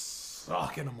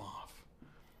sucking them off.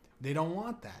 They don't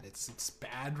want that. It's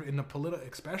bad in the political,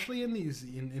 especially in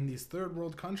these third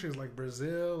world countries like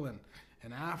Brazil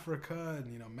and Africa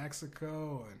and, you know,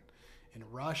 Mexico and in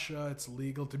Russia. It's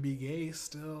legal to be gay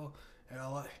still. And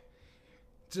it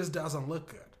just doesn't look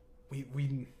good.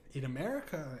 We in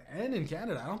America and in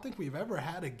Canada, I don't think we've ever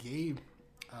had a gay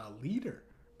leader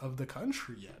of the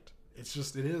country yet. It's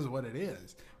just, it is what it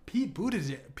is. Pete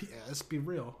Buttigieg. Let's be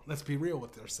real. Let's be real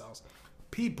with ourselves.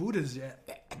 Pete Buttigieg.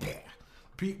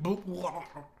 Pete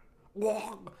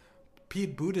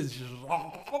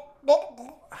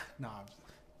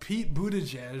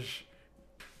Buttigieg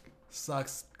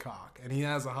sucks cock, and he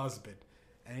has a husband.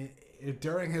 And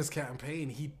during his campaign,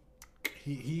 he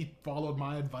followed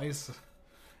my advice,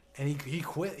 and he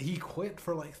quit. He quit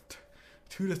for like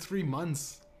 2 to 3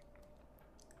 months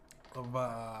of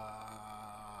a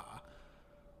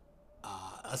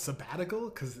sabbatical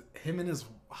because him and his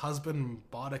husband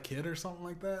bought a kid or something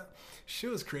like that. Shit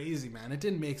was crazy, man. It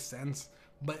didn't make sense,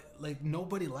 but like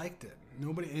nobody liked it.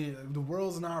 The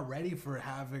world's not ready for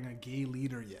having a gay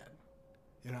leader yet.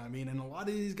 You know what I mean? And a lot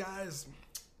of these guys,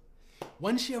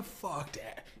 once you fucked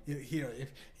here,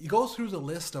 if you go through the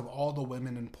list of all the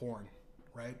women in porn,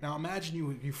 right? Now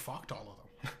imagine you fucked all of them.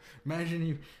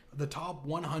 Imagine the top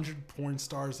 100 porn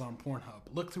stars on Pornhub.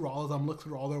 Look through all of them. Look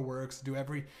through all their works. Do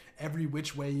every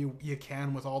which way you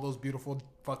can with all those beautiful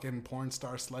fucking porn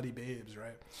star slutty babes,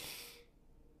 right?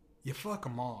 You fuck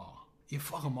them all.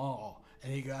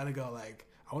 And you gotta go like,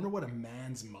 I wonder what a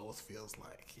man's mouth feels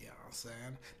like. You know what I'm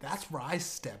saying? That's where I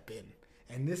step in.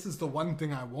 And this is the one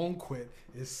thing I won't quit,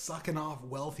 is sucking off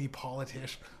wealthy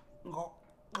politicians.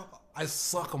 I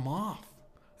suck them off.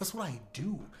 That's what I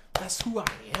do. That's who I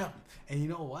am. And you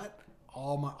know what?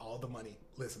 All the money.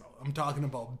 Listen, I'm talking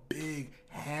about big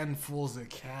handfuls of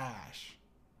cash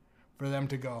for them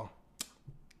to go,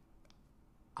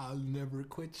 I'll never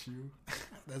quit you.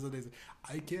 That's what they say.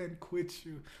 I can't quit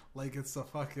you. Like it's a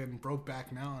fucking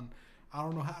Brokeback Mountain. I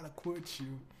don't know how to quit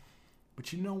you.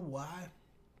 But you know why?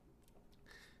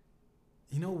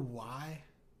 You know why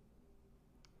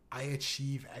I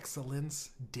achieve excellence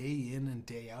day in and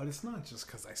day out? It's not just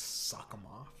because I suck them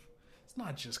off. It's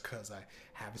not just because I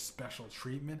have a special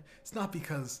treatment. It's not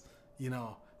because, you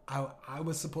know, I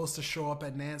was supposed to show up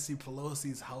at Nancy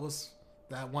Pelosi's house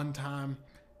that one time,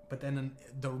 but then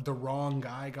the wrong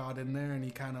guy got in there and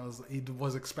he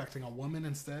was expecting a woman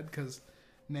instead because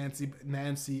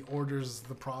Nancy orders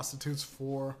the prostitutes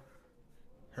for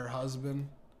her husband.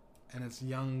 and it's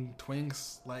young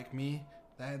twinks like me.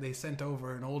 They sent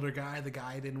over an older guy. The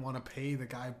guy didn't want to pay. The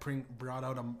guy brought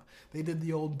out They did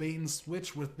the old bait and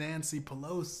switch with Nancy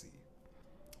Pelosi.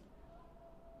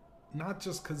 Not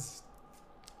just because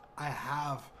I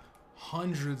have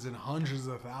hundreds and hundreds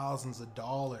of thousands of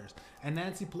dollars. And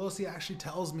Nancy Pelosi actually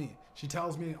tells me. She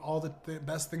tells me all the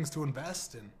best things to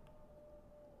invest in.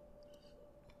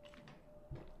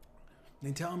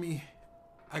 They tell me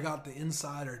I got the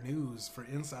insider news for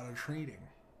insider trading.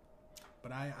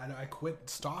 But I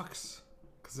quit stocks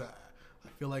because I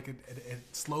feel like it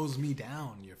slows me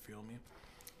down, you feel me?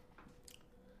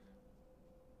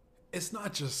 It's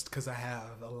not just because I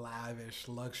have a lavish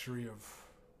luxury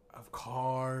of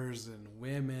cars and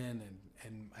women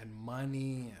and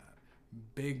money,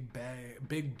 big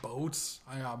boats.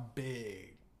 I got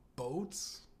big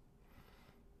boats.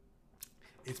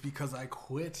 It's because I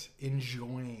quit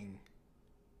enjoying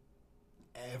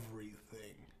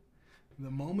everything. The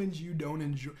moment you don't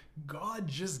enjoy, God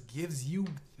just gives you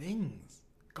things.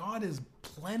 God is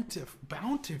plenty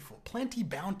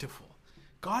bountiful.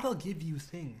 God will give you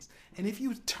things. And if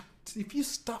you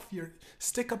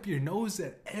stick up your nose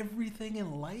at everything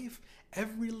in life,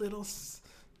 every little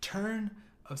turn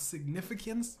of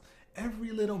significance,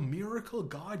 every little miracle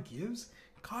God gives,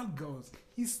 God goes,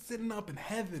 he's sitting up in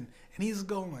heaven and he's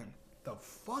going, the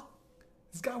fuck?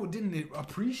 This guy didn't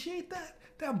appreciate that?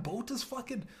 That boat is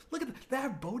fucking... Look at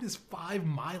that boat is 5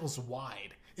 miles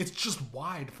wide. It's just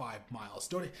wide 5 miles.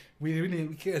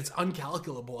 It's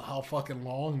uncalculable how fucking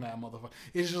long that motherfucker...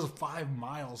 It's just 5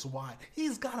 miles wide.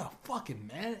 He's got a fucking...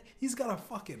 Man, he's got a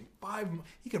fucking 5...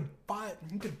 He could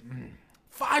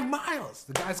 5 miles.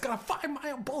 The guy's got a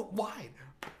 5-mile boat wide.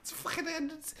 It's fucking...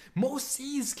 most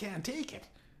seas can't take it.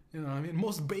 You know what I mean?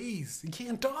 Most bays, he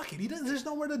can't dock it. There's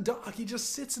nowhere to dock. He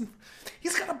just sits in...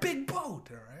 He's got a big boat,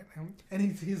 all right?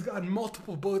 And he's got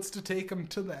multiple boats to take him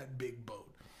to that big boat.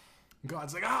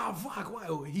 God's like, fuck, why?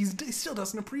 He still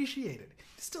doesn't appreciate it.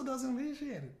 He still doesn't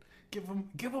appreciate it. Give him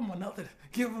another.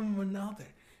 Give him another.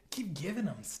 Keep giving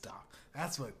him stuff.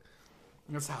 That's how it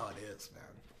is, man.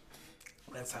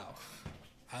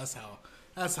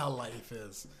 That's how life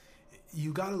is.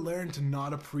 You gotta learn to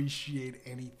not appreciate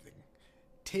anything.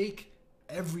 Take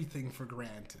everything for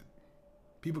granted.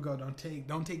 People go, don't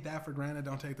take that for granted.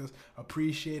 Don't take this.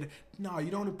 Appreciate it. No,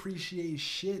 you don't appreciate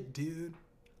shit, dude.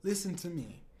 Listen to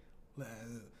me.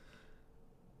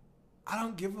 I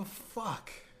don't give a fuck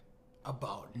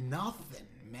about nothing,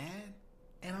 man.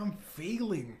 And I'm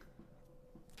failing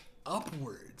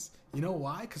upwards. You know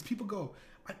why? Because people go,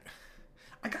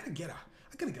 I gotta get a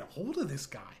hold of this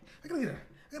guy. I gotta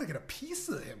get a piece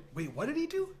of him. Wait, what did he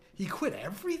do? He quit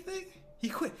everything? He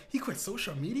quit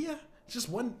social media? Just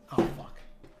one... Oh, fuck.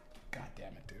 God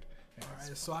damn it, dude.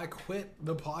 Alright, so I quit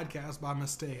the podcast by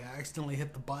mistake. I accidentally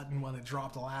hit the button when it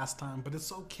dropped the last time, but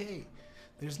it's okay.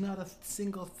 There's not a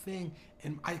single thing.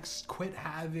 And I quit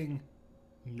having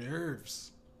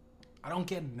nerves. I don't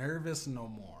get nervous no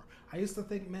more. I used to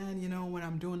think, man, when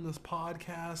I'm doing this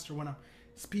podcast or when I'm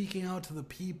speaking out to the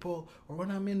people or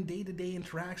when I'm in day-to-day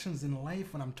interactions in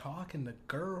life, when I'm talking to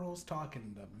girls,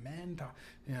 talking to men,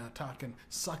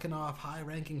 sucking off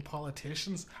high-ranking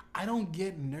politicians, I don't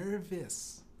get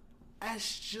nervous.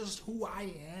 That's just who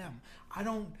I am. I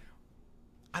don't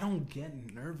get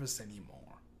nervous anymore.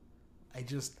 I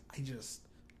just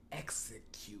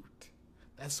execute.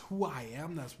 That's who I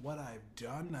am. That's what I've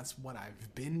done. That's what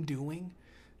I've been doing.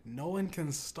 No one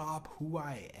can stop who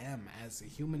I am as a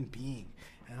human being.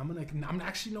 And I'm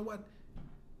actually, you know what?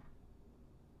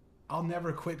 I'll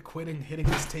never quitting hitting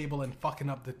this table and fucking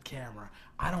up the camera.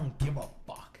 I don't give a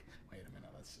fuck. Wait a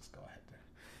minute, let's just go ahead there.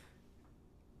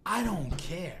 I don't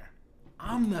care.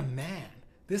 I'm the man.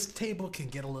 This table can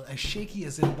get as shaky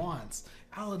as it wants.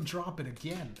 I'll drop it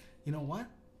again. You know what?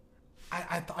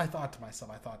 I thought to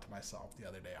myself the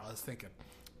other day, I was thinking,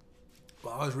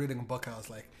 while I was reading a book, I was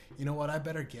like, you know what? I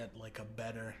better get like a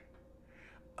better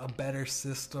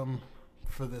system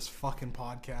for this fucking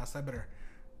podcast. I better,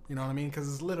 you know what I mean?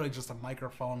 Because it's literally just a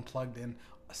microphone plugged in,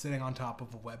 sitting on top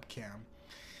of a webcam.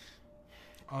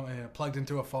 Plugged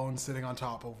into a phone, sitting on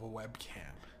top of a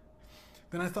webcam.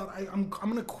 Then I thought, I'm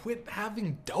gonna quit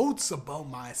having doubts about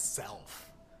myself.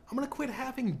 I'm gonna quit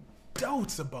having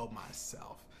doubts about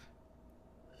myself.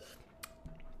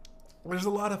 There's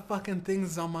a lot of fucking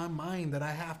things on my mind that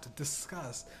I have to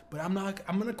discuss, but I'm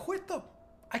gonna quit them.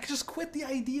 I can just quit the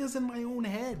ideas in my own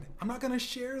head. I'm not gonna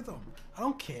share them. I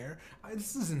don't care.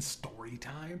 This isn't story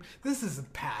time. This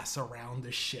isn't pass around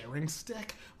the sharing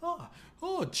stick.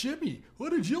 Oh, Jimmy,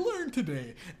 what did you learn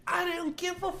today? I don't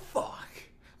give a fuck.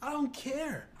 I don't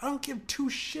care. I don't give two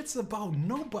shits about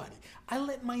nobody. I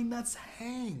let my nuts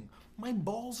hang. My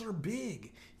balls are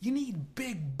big. You need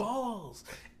big balls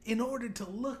in order to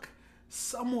look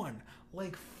someone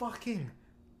like fucking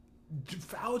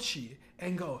Fauci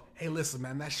and go, hey, listen,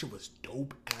 man, that shit was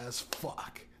dope as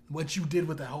fuck. What you did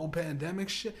with the whole pandemic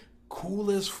shit, cool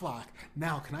as fuck.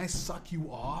 Now, can I suck you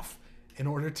off in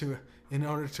order to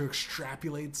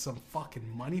extrapolate some fucking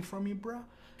money from you, bro?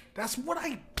 That's what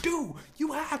I do.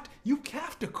 You have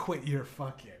to quit your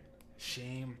fucking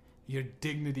shame, your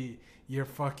dignity, your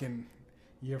fucking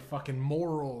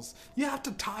morals. You have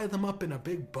to tie them up in a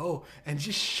big bow and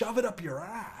just shove it up your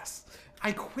ass.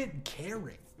 I quit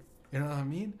caring. You know what I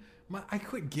mean? I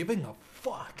quit giving a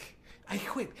fuck. I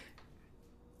quit.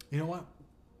 You know what?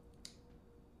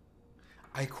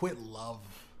 I quit love.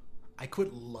 I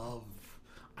quit love.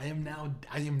 I am now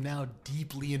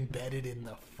deeply embedded in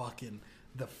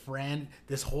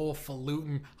this whole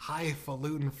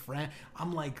highfalutin friend.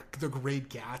 I'm like the Great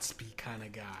Gatsby kind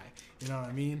of guy. You know what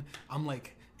I mean? I'm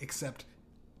like, except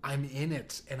I'm in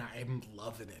it and I'm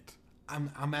loving it.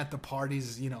 I'm at the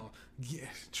parties, you know,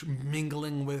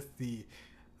 mingling with the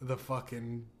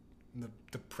fucking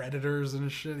the predators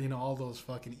and shit, you know, all those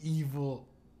fucking evil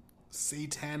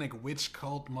satanic witch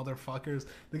cult motherfuckers.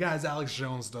 The guys Alex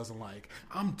Jones doesn't like.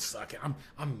 I'm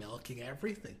milking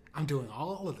everything. I'm doing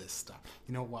all of this stuff.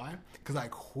 You know why? Because I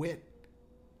quit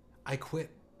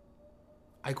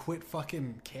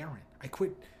fucking caring. I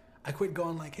quit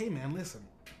going like, hey man, listen.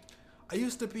 I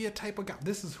used to be a type of guy.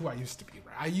 This is who I used to be,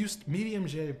 right?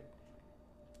 Mediumjay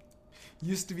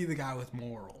used to be the guy with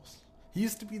morals. He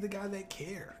used to be the guy that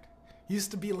cared. He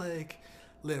used to be like,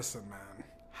 listen, man,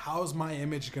 how's my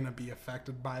image gonna be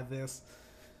affected by this?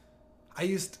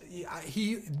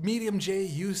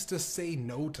 Mediumjay used to say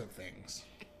no to things.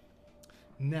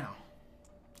 Now,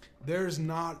 there's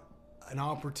not an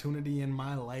opportunity in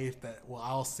my life that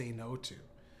I'll say no to.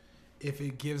 If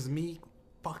it gives me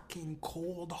fucking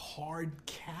cold hard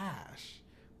cash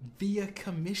via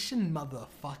commission,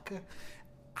 motherfucker,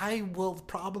 I will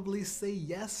probably say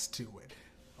yes to it.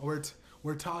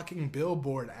 We're talking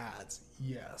billboard ads,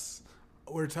 yes.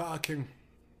 We're talking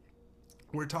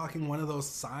one of those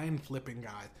sign flipping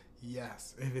guys,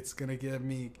 yes. If it's gonna give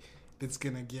me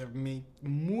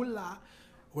moolah.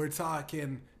 We're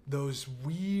talking those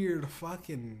weird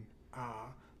fucking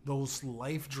those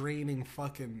life draining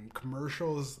fucking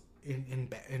commercials in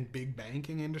big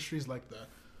banking industries like the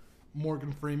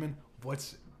Morgan Freeman.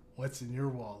 What's in your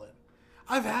wallet?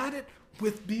 I've had it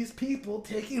with these people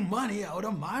taking money out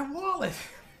of my wallet.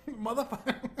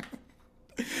 Motherfucker.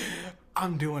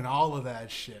 I'm doing all of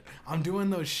that shit. I'm doing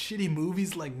those shitty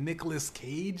movies like Nicolas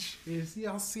Cage.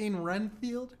 Y'all seen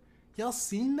Renfield? Y'all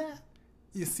seen that?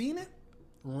 You seen it?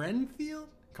 Renfield?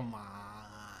 Come on.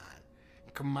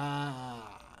 Come on.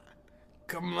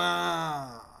 Come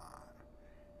on.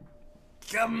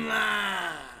 Come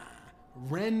on.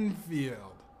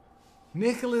 Renfield.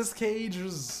 Nicolas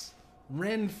Cage's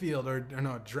Renfield, or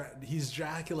no, he's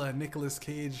Dracula. Nicolas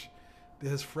Cage,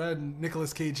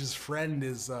 Nicolas Cage's friend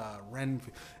is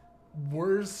Renfield.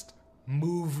 Worst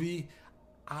movie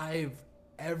I've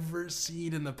ever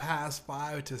seen in the past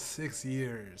 5 to 6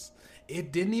 years.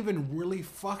 It didn't even really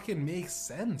fucking make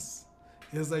sense.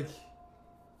 It was like,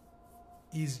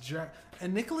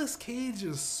 and Nicolas Cage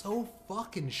is so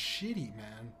fucking shitty,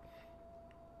 man.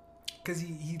 Cause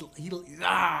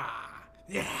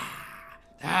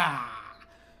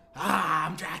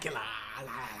I'm Dracula.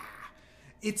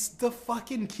 It's the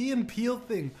fucking Key and Peele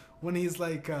thing when he's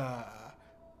like,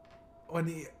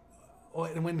 when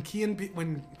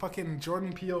fucking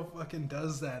Jordan Peele fucking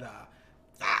does that,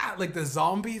 like the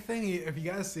zombie thing. If you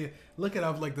guys see it, look it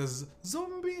up. Like the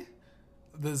zombie,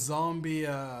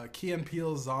 Key and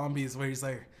Peele zombies, where he's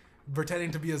like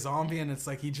pretending to be a zombie, and it's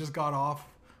like he just got offered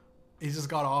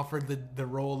the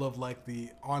role of like the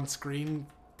on-screen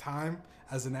time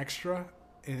as an extra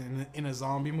in a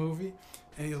zombie movie,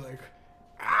 and he's like,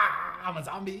 I'm a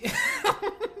zombie.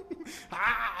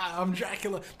 I'm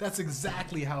Dracula. That's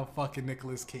exactly how fucking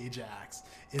Nicolas Cage acts.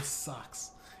 It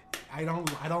sucks. I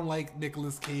don't like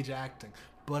Nicolas Cage acting,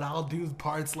 but I'll do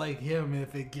parts like him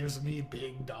if it gives me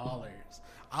big dollars.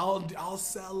 I'll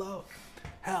sell out.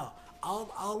 Hell,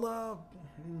 I'll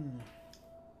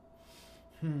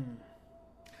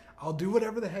do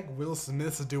whatever the heck Will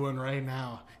Smith's doing right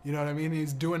now. You know what I mean?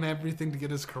 He's doing everything to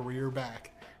get his career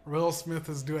back. Will Smith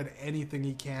is doing anything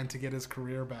he can to get his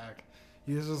career back.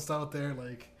 He's just out there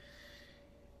like,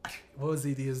 what was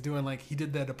he? He was doing like, he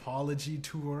did that apology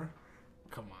tour.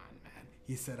 Come on, man.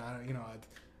 He said,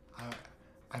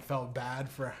 I felt bad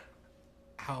for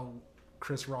how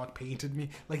Chris Rock painted me.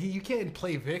 Like, you can't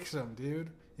play victim,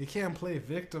 dude. You can't play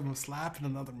victim of slapping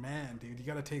another man, dude. You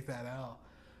gotta take that L.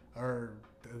 or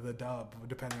the dub,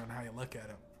 depending on how you look at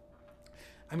it.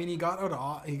 I mean, he got out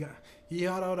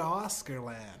of Oscar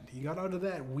land. He got out of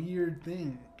that weird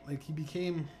thing. Like he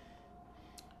became,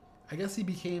 I guess he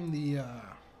became the.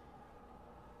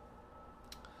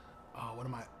 What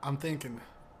am I? I'm thinking.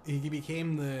 He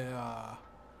became the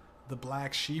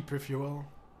black sheep, if you will.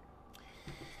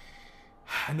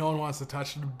 No one wants to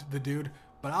touch the dude,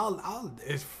 but I'll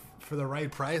if for the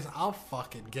right price, I'll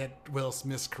fucking get Will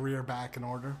Smith's career back in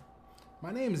order.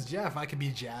 My name is Jeff. I could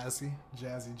be Jazzy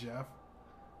Jeff.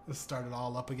 Just start it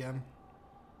all up again.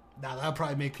 Now that'll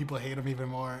probably make people hate him even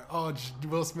more. Oh,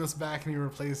 Will Smith's back and he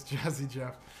replaced Jazzy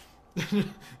Jeff.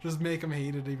 Just make him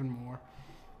hate it even more.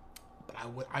 But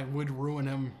I would ruin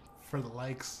him for the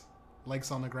likes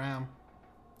on the gram.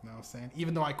 You know what I'm saying?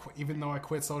 Even though I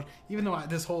quit social, even though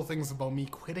this whole thing's about me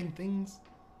quitting things,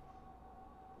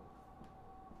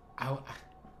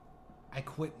 I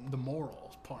quit the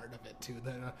moral part of it too.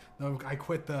 I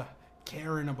quit the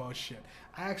caring about shit.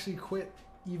 I actually quit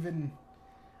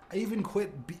I even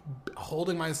quit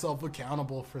holding myself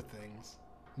accountable for things.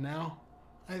 Now,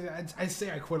 I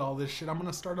say I quit all this shit. I'm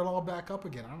gonna start it all back up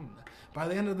again. I don't know. By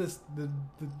the end of this,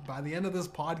 by the end of this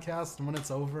podcast, and when it's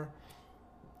over,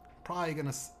 probably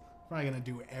gonna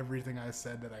do everything I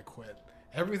said that I quit.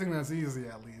 Everything that's easy,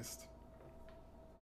 at least.